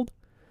 21-year-old.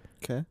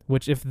 Okay.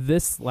 Which, if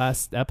this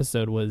last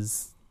episode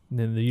was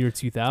in the year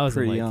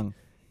 2000, pretty young.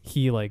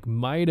 He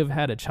might have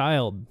had a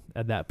child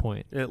at that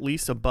point. At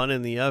least a bun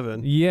in the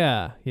oven.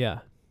 Yeah.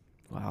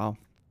 Wow.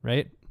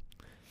 Right.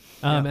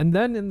 Yeah. And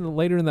then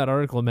later in that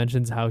article, it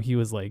mentions how he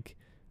was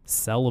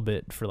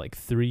celibate for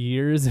 3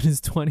 years in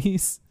his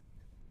 20s.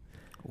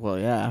 Well,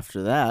 yeah.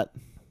 After that.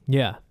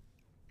 Yeah.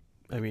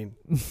 I mean,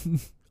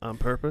 on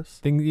purpose.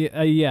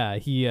 Yeah.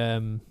 He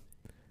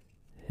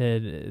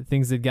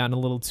things had gotten a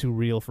little too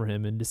real for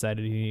him and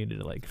decided he needed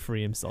to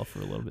free himself for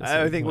a little bit.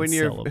 I think when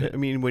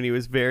he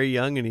was very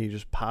young and he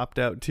just popped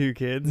out 2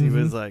 kids, he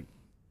was like,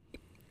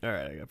 all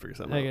right, I gotta figure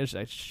something out. I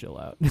should chill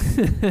out.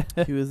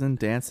 He was in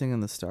Dancing in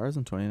the Stars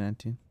in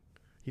 2019.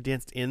 He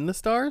danced in the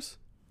stars?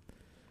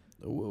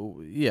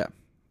 Yeah.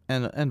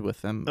 And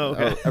with them. Oh,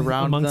 okay.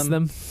 Around amongst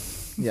them.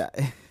 Yeah.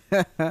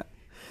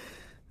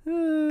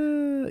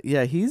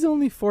 Yeah, he's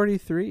only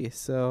 43,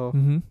 so.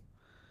 Mm-hmm.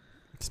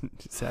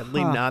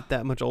 Sadly, not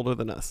that much older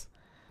than us.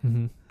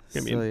 Mm-hmm. I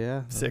mean, so,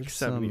 yeah, 6,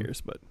 7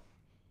 years, but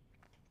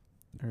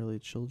early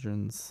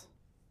children's.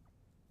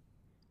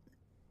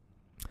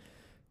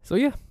 So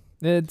yeah,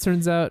 it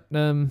turns out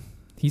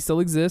he still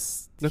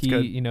exists. That's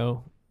good.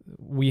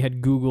 We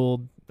had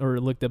Googled or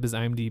looked up his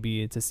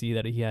IMDb to see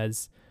that he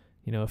has,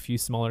 a few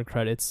smaller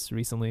credits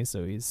recently,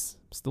 so he's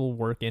still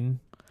working.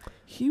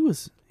 He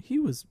was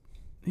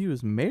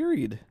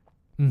married.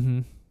 Mm-hmm.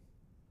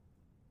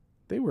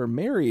 They were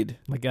married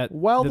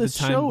while the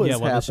show was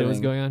happening. While the show was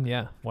going on.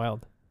 Yeah,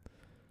 wild.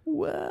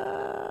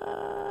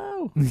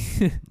 Wow. All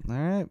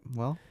right.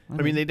 Well,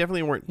 I mean, they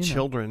definitely weren't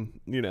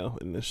children,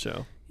 in this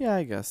show. Yeah,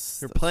 I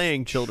guess they're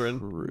playing children,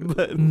 true.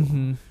 but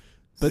mm-hmm.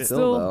 But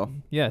still, though.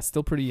 Yeah,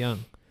 still pretty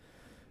young.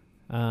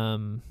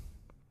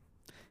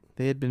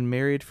 They had been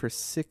married for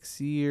 6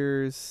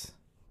 years.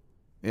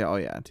 Yeah. Oh,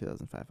 yeah. In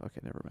 2005.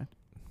 Okay, never mind.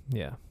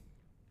 Yeah.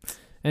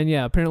 And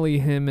yeah, apparently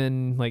him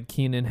and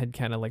Keenan had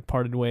kind of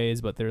parted ways,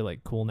 but they're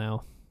cool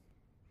now.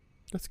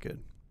 That's good.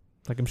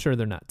 I'm sure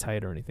they're not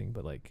tight or anything,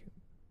 but it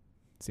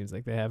seems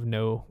like they have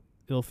no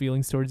ill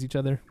feelings towards each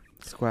other.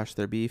 Squash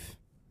their beef.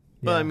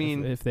 Well, Yeah, I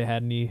mean, if they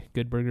had any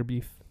good burger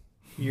beef.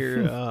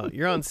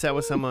 You're on set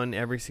with someone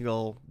every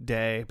single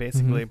day,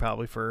 basically,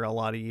 probably for a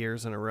lot of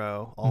years in a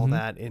row. All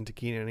that into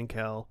Keenan and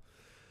Kel.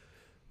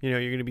 you're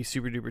going to be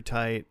super duper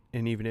tight,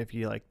 and even if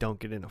you like don't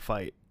get in a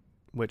fight,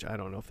 which I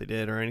don't know if they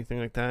did or anything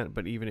like that,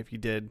 but even if you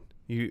did,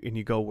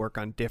 you go work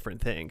on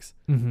different things,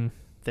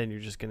 then you're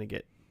just going to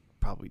get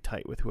probably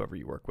tight with whoever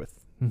you work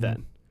with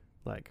then.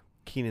 Like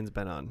Keenan's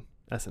been on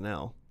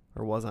SNL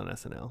or was on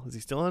SNL. Is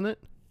he still on it?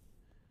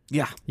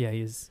 Yeah. Yeah,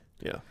 he's.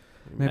 Yeah.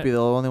 Maybe the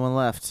only one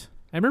left.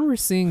 I remember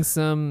seeing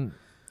some,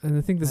 and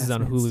I think this is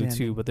Last on Man Hulu Standing.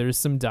 too, but there's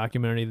some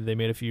documentary that they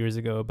made a few years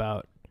ago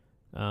about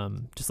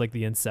just like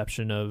the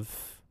inception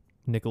of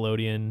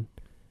Nickelodeon.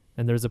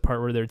 And there's a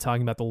part where they're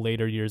talking about the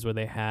later years where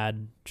they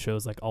had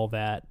shows like All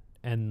That,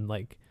 and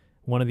like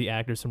one of the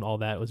actors from All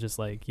That was just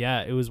like,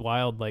 yeah, it was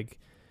wild. Like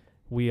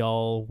we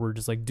all were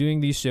just like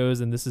doing these shows,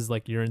 and this is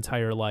like your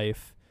entire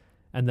life.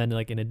 And then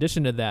like in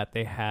addition to that,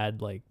 they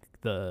had like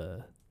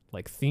the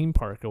like theme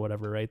park or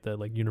whatever, right? The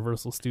like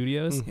Universal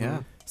Studios.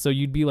 Yeah. So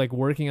you'd be like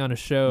working on a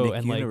show Nick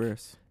and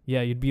Universe. like,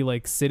 yeah, you'd be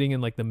like sitting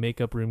in like the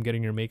makeup room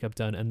getting your makeup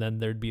done, and then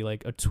there'd be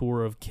like a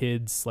tour of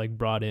kids like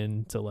brought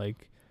in to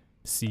like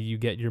see you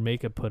get your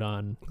makeup put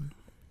on,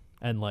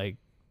 and like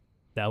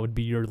that would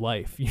be your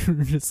life. You're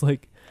just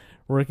like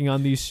working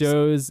on these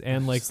shows,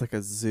 and like it's like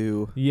a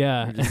zoo.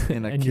 yeah, You're just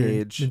in a and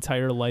cage. your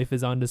entire life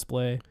is on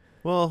display.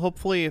 Well,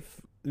 hopefully if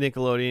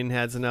Nickelodeon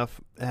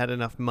had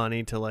enough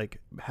money to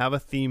like have a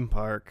theme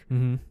park,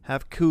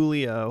 have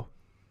Coolio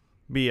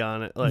be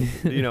on it, like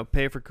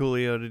pay for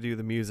Coolio to do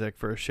the music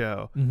for a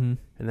show, and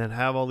then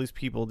have all these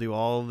people do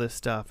all this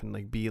stuff and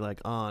like be like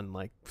on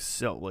like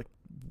so like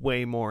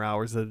way more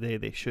hours of the day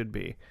they should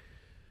be.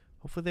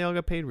 Hopefully they all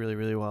got paid really,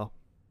 really well,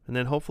 and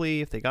then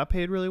hopefully if they got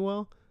paid really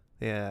well,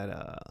 they had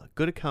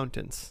good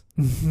accountants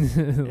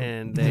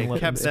and they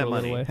kept that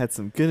money. Had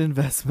some good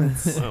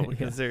investments. Well,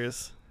 because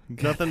there's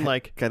nothing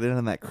like got in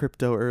on that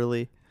crypto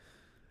early.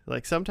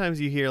 Like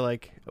sometimes you hear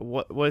like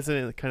what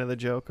wasn't it kind of the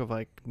joke of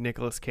like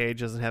Nicolas Cage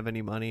doesn't have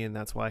any money and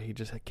that's why he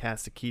just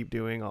has to keep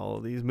doing all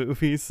of these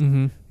movies.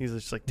 He's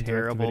just like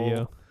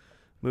terrible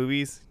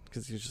movies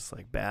because he's just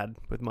like bad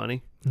with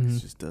money. He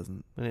just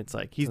doesn't. And it's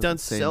like he's done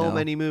so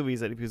many movies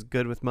that if he was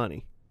good with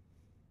money,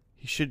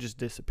 he should just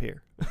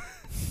disappear.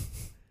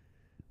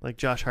 Like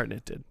Josh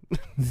Hartnett did.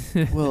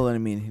 Well, I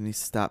mean, he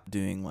stopped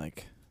doing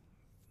like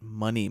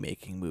money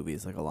making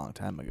movies like a long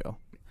time ago.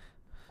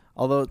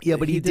 Although yeah,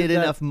 but he did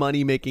enough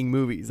money making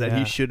movies that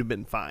he should have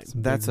been fine.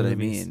 That's what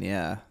movies. I mean,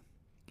 yeah.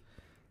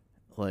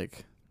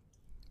 Like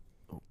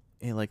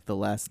in like the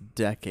last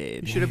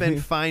decade. He should have been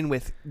fine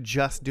with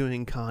just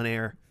doing Con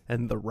Air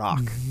and The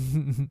Rock.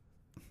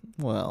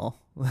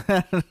 Well,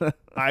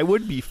 I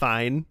would be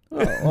fine.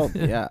 Oh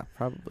yeah,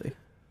 probably.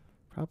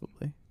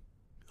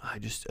 I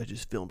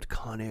just filmed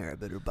Con Air. I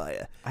better buy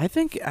a I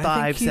think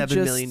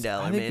 $7 million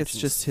I think it's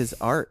just his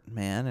art,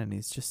 man, and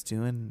he's just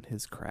doing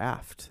his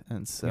craft,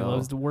 and so he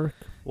loves to work.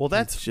 Well,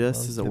 that's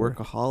just as a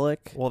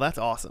workaholic. Well, that's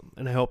awesome,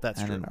 and I hope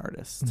that's true. An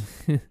artist,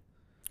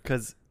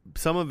 because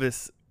some of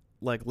his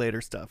like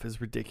later stuff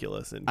is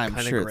ridiculous and I'm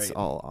kind of sure great. It's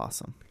all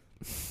awesome.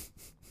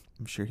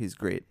 I'm sure he's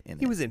great in it.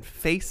 He was in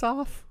Face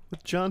Off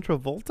with John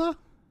Travolta.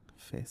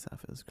 Face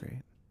Off is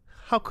great.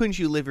 How couldn't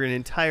you live your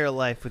entire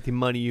life with the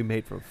money you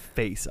made from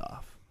Face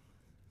Off?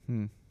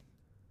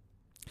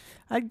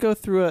 I'd go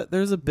through it.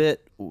 There's a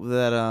bit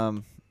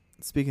that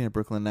speaking of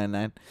Brooklyn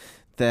Nine-Nine,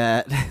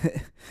 that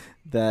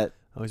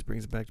always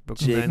brings it back to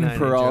Brooklyn Jake Nine-Nine.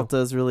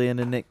 Peralta's really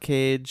into Nick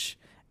Cage,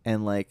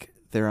 and like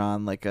they're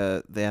on like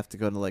they have to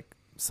go into like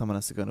someone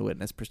has to go into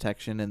witness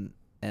protection,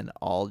 and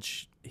all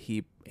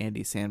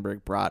Andy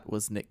Samberg brought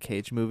was Nick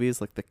Cage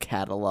movies, like the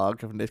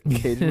catalog of Nick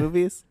Cage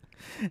movies,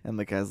 and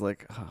the guy's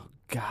like, oh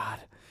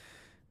God,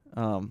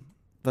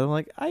 but I'm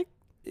like,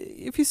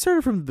 if you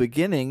started from the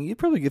beginning, you'd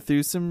probably get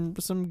through some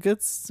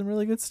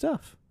really good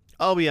stuff.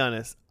 I'll be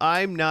honest.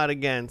 I'm not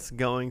against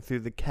going through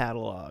the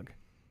catalog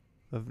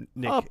of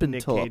Nick up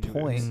until Cage a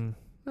point. movies.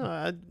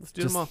 No, let's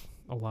do them all.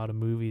 A lot of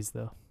movies,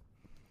 though.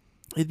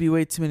 It'd be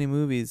way too many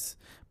movies.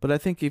 But I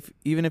think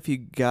even if you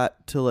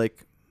got to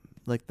like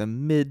the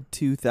mid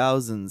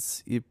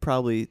 2000s, you'd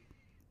probably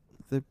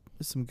there's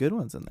some good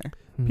ones in there.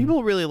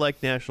 People really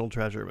like National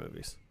Treasure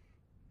movies.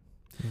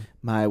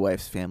 My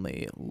wife's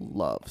family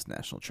loves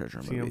National Treasure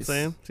movies.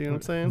 See what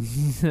I'm saying?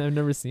 I've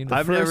never seen them.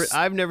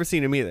 I've never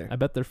seen them either. I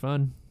bet they're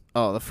fun.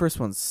 Oh, the first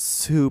one's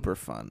super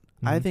fun.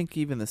 I think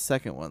even the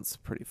second one's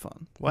pretty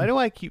fun. Why do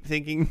I keep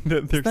thinking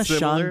that they're Isn't that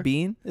similar? Sean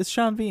Bean? It's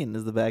Sean Bean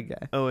is the bad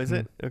guy. Oh, is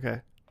it?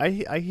 Okay.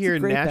 I hear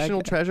great bad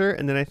National guy. Treasure,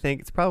 and then I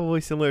think it's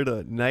probably similar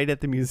to Night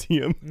at the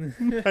Museum.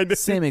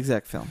 Same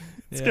exact film.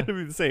 It's got to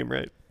be the same,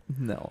 right?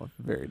 No,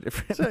 very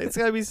different. So it's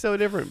got to be so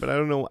different, but I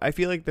don't know. I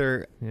feel like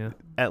they're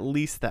at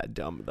least that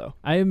dumb, though.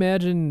 I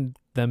imagine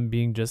them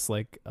being just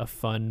like a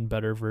fun,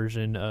 better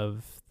version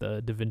of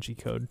the Da Vinci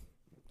Code.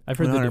 I've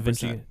heard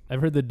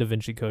 100%. the Da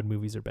Vinci Code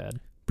movies are bad.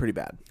 Pretty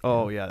bad.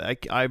 Oh, yeah.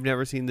 I've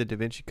never seen the Da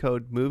Vinci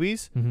Code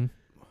movies.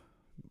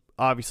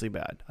 Obviously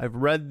bad. I've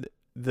read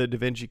the Da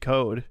Vinci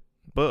Code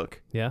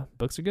book. Yeah,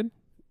 books are good?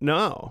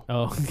 No.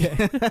 Oh,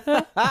 okay.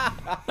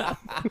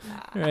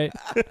 Right.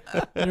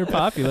 They're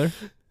popular.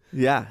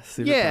 Yeah,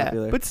 super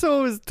popular. But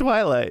so was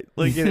Twilight.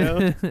 Like,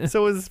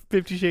 so was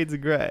 50 Shades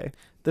of Grey.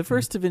 The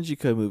first Da Vinci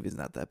Code movie is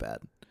not that bad,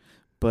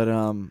 but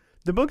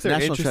the books are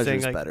National interesting. Treasure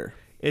is Like, better.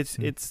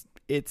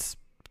 it's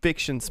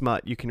fiction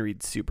smut you can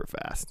read super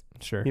fast.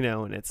 Sure.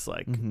 And it's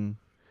like Mm-hmm.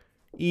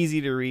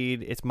 easy to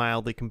read. It's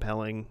mildly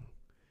compelling.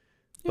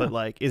 Yeah. But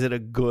like, is it a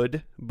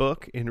good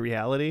book in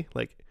reality?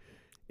 Like,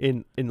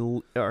 in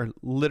our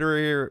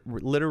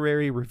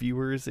literary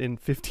reviewers in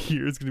 50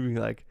 years going to be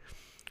like,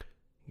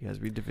 you guys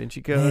read Da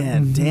Vinci Code?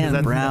 Man, Dan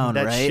That- Brown,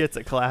 that right? shit's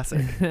a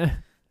classic.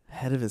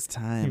 Ahead of his You'd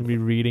time. be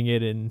reading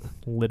it in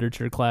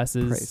literature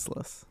classes.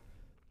 Priceless.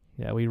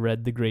 Yeah, we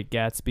read The Great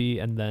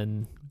Gatsby and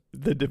then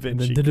The Da and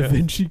Vinci then the Da Code.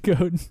 Vinci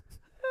Code.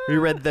 We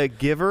read The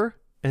Giver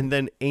and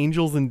then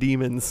Angels and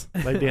Demons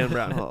by Dan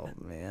Brown. Oh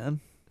man.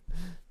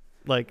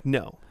 Like,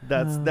 no,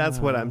 that's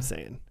what I'm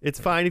saying. It's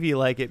fine if you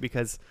like it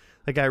because,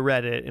 like, I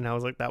read it and I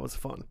was like, that was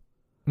fun,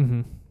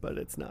 Mm-hmm. but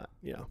it's not.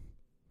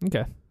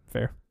 Okay,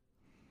 fair.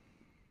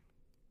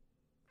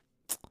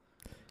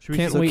 Should we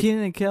Can't see- wait.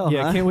 Keenan and Kel.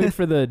 Yeah, huh? can't wait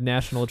for the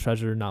National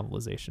Treasure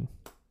novelization.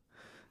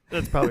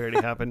 That's probably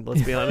already happened.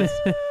 Let's be honest.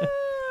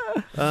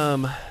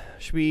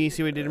 Should we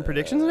see what we did in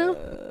predictions now?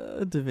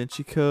 Da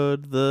Vinci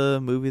Code, the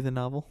movie, the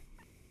novel,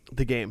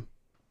 The game.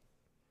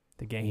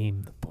 The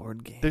game. the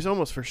board game. There's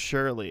almost for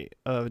surely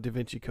a Da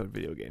Vinci Code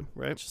video game,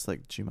 right? Just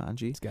like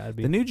Jumanji. It's gotta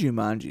be. The new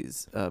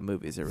Jumanji's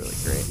movies are really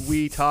great.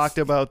 We talked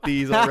about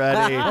these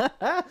already.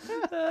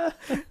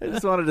 I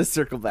just wanted to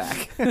circle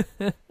back.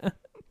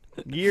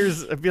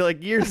 I feel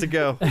like years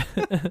ago.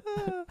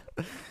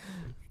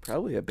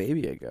 Probably a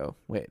baby ago.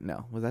 Wait,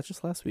 no. Was that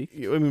just last week?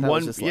 I mean, That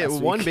was just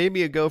last one week.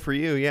 baby ago for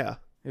you, yeah.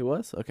 It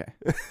was? Okay.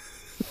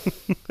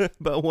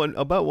 about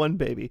one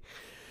baby.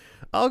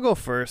 I'll go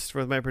first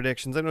with my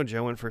predictions. I know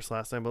Joe went first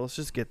last time, but let's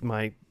just get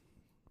my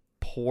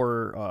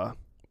poor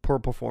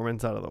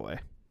performance out of the way.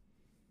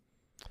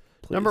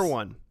 Please. Number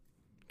 1,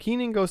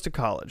 Keenan goes to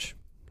college.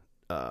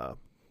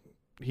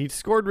 He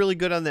scored really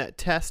good on that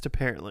test,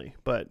 apparently,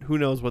 but who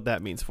knows what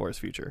that means for his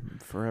future.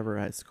 Forever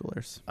high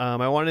schoolers.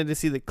 I wanted to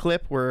see the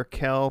clip where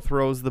Kel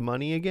throws the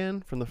money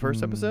again from the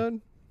first Mm.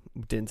 episode.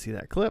 Didn't see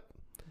that clip.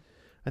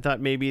 I thought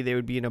maybe they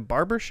would be in a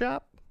barber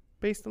shop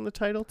based on the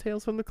title,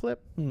 Tales from the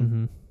Clip.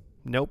 Mm-hmm.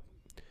 Nope.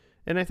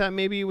 And I thought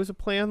maybe it was a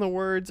play on the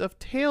words of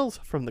Tales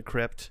from the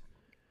Crypt,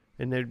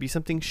 and there'd be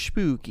something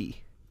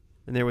spooky.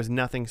 And there was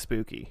nothing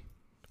spooky.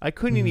 I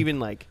couldn't even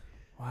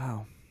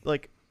Wow.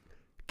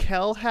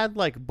 Kel had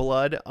like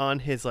blood on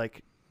his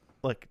like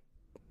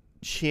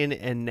chin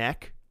and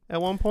neck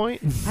at one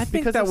point. I think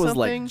Because that of was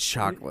something? like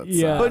chocolate.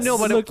 Yeah, But no, it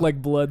but it- looked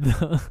like blood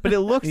though. But it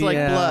looked like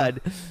Yeah.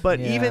 blood. But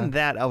Yeah. even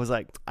that, I was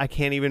like, I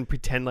can't even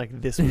pretend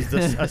like this was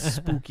a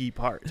spooky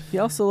part. He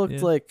also looked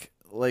Yeah.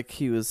 like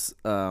he was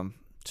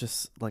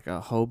just like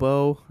a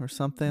hobo or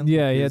something.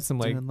 Yeah, he had was some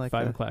like doing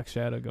 5 a, o'clock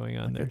shadow going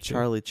on like there a too.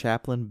 Charlie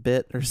Chaplin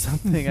bit or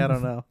something. I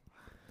don't know.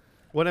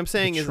 What I'm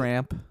saying is,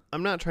 Tramp.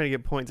 I'm not trying to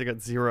get points. I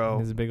got 0.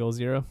 There's a big old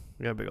 0.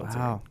 I got a big old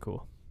Wow.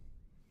 Cool.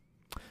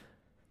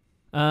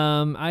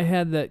 I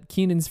had that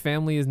Keenan's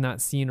family is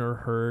not seen or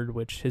heard,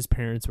 which his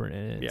parents were in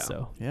it, Yeah.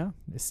 so Yeah.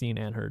 seen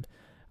and heard.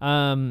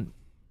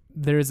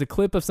 There's a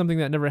clip of something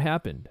that never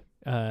happened.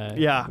 0.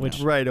 Yeah,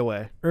 which right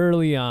away.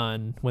 early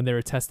on when they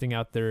were testing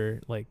out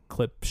their like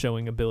clip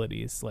showing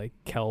abilities, like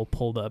Kel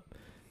pulled up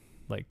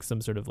like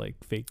some sort of like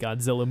fake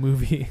Godzilla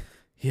movie.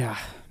 Yeah.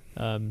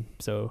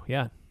 So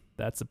yeah,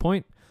 that's the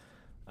point.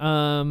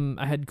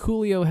 I had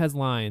Coolio has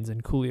lines,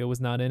 and Coolio was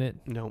not in it.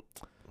 No.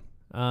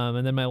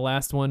 And then my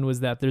last one was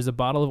that there's a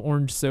bottle of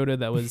orange soda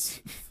that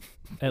was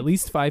at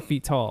least 5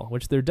 feet tall,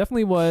 which there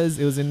definitely was.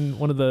 It was in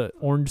one of the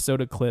orange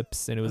soda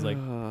clips, and it was like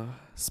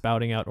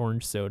spouting out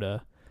orange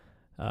soda.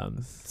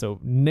 So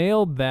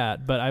nailed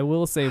that. But I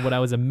will say what I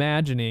was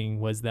imagining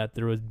was that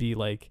there would be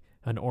like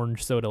an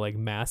orange soda like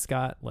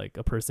mascot, like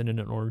a person in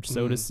an orange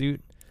soda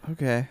suit.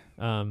 Okay.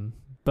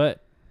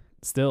 But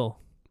still,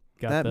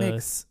 got That the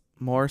makes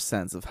more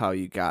sense of how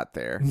you got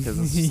there, because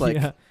it's just like,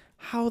 Yeah.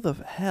 how the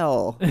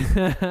hell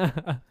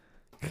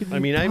could I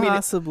mean, you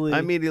possibly I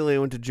immediately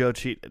went to Joe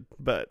cheated,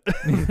 but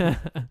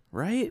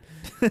right?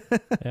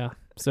 Yeah.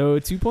 So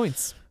 2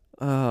 points.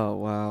 Oh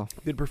wow,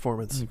 good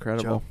performance.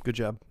 Incredible. Joe, good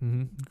job.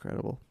 Mm-hmm.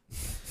 incredible.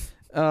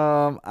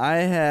 I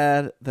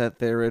had that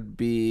there would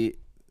be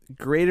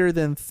greater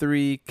than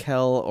 3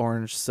 Kel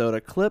orange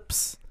soda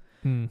clips,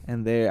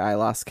 and I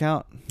lost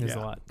count. There's Yeah,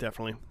 a lot.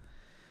 Definitely.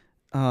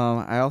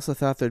 I also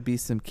thought there'd be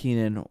some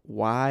Keenan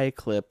Y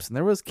clips, and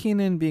there was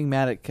Keenan being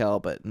mad at Kel,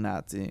 but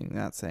not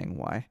saying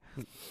why.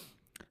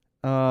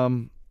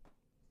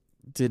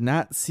 Did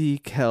not see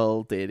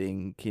Kel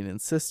dating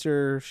Keenan's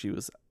sister. She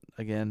was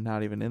again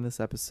not even in this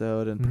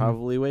episode, and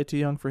probably way too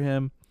young for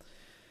him.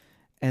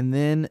 And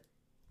then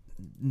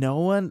no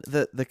one,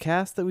 the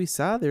cast that we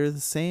saw, they're the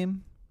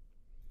same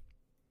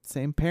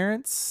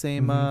parents,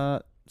 same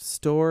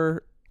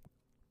store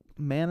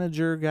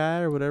manager guy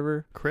or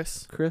whatever.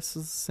 Chris is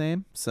the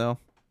same, so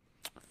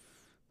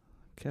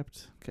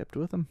kept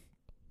with him.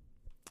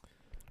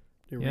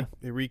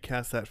 They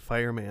recast that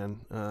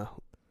fireman. No,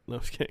 I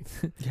was kidding.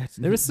 Yeah,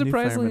 There was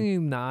surprisingly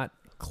not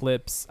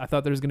clips. I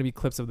thought there was going to be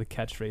clips of the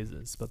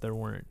catchphrases, but there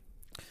weren't.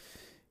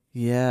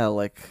 yeah,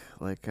 like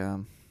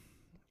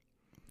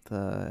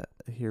the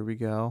Here We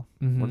Go.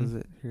 Mhm. What is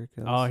it? Here It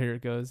Goes. Oh, here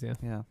it goes. Yeah.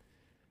 Yeah.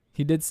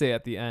 He did say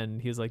at the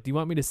end, he was like, "Do you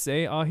want me to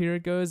say, oh, here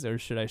it goes, or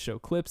should I show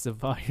clips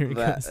of, oh, here it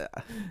goes?"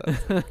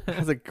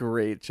 That's a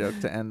great joke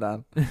to end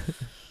on. Am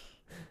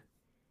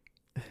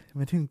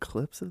I doing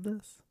clips of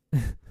this?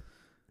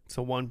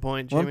 So 1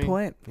 point, Jimmy. 1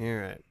 point. All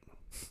right.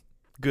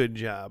 Good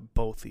job,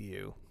 both of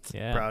you.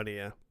 Yeah. Proud of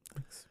you.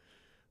 Thanks.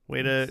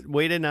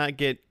 Way to not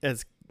get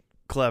as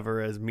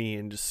clever as me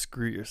and just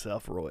screw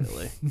yourself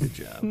royally. Good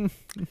job.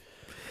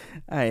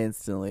 I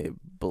instantly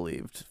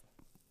believed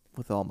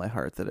with all my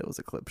heart that it was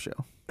a clip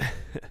show.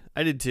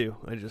 I did too.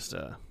 I just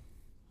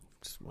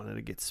wanted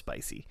to get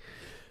spicy.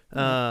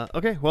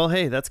 Okay, well,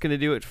 hey, that's going to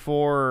do it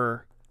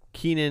for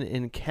Keenan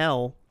and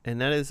Kel,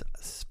 and that is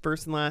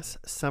first and last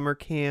summer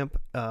camp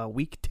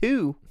week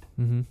 2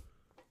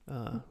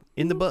 Mm-hmm.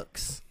 in the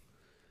books.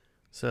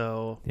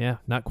 So Yeah,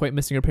 not quite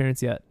missing our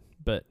parents yet,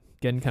 but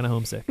getting kind of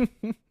homesick.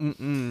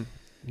 you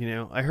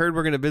know, I heard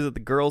we're going to visit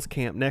the girls'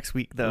 camp next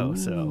week though.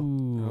 So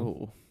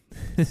Ooh.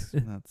 That's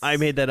I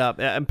made that up.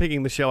 I'm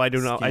picking the show. I do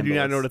not know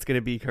Scandalous. what it's going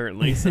to be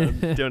currently. So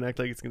don't act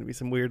like it's going to be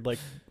some weird like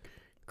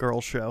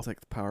girl show. It's like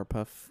the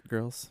Powerpuff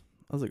Girls.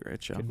 That was a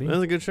great show. Could be. That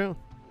was a good show.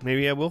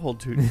 Maybe I will hold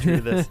true to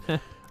this.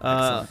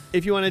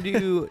 If you want to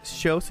do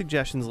show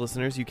suggestions,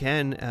 listeners, you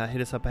can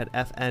hit us up at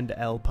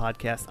F&L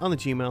Podcast on the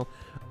Gmail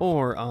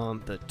or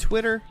on the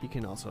Twitter. You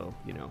can also,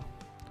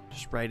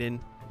 just write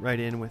in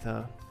with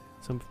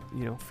some,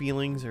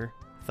 feelings or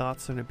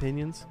thoughts and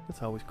opinions.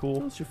 That's always cool.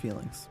 Tell us your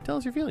feelings. Tell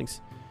us your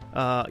feelings.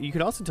 You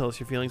could also tell us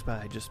your feelings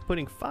by just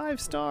putting 5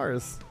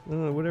 stars,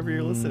 whatever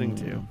you're listening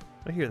to.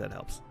 I hear that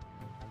helps.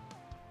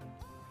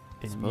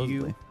 And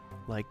Supposedly. you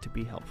like to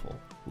be helpful,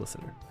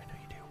 listener. I know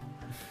you do.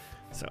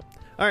 So,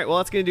 all right, well,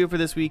 that's going to do it for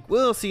this week.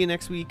 We'll see you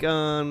next week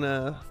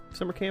on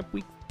Summer Camp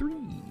Week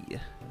 3.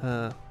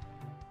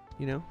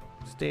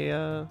 Stay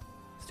all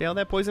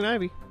that poison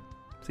ivy.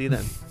 See you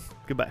then.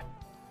 Goodbye.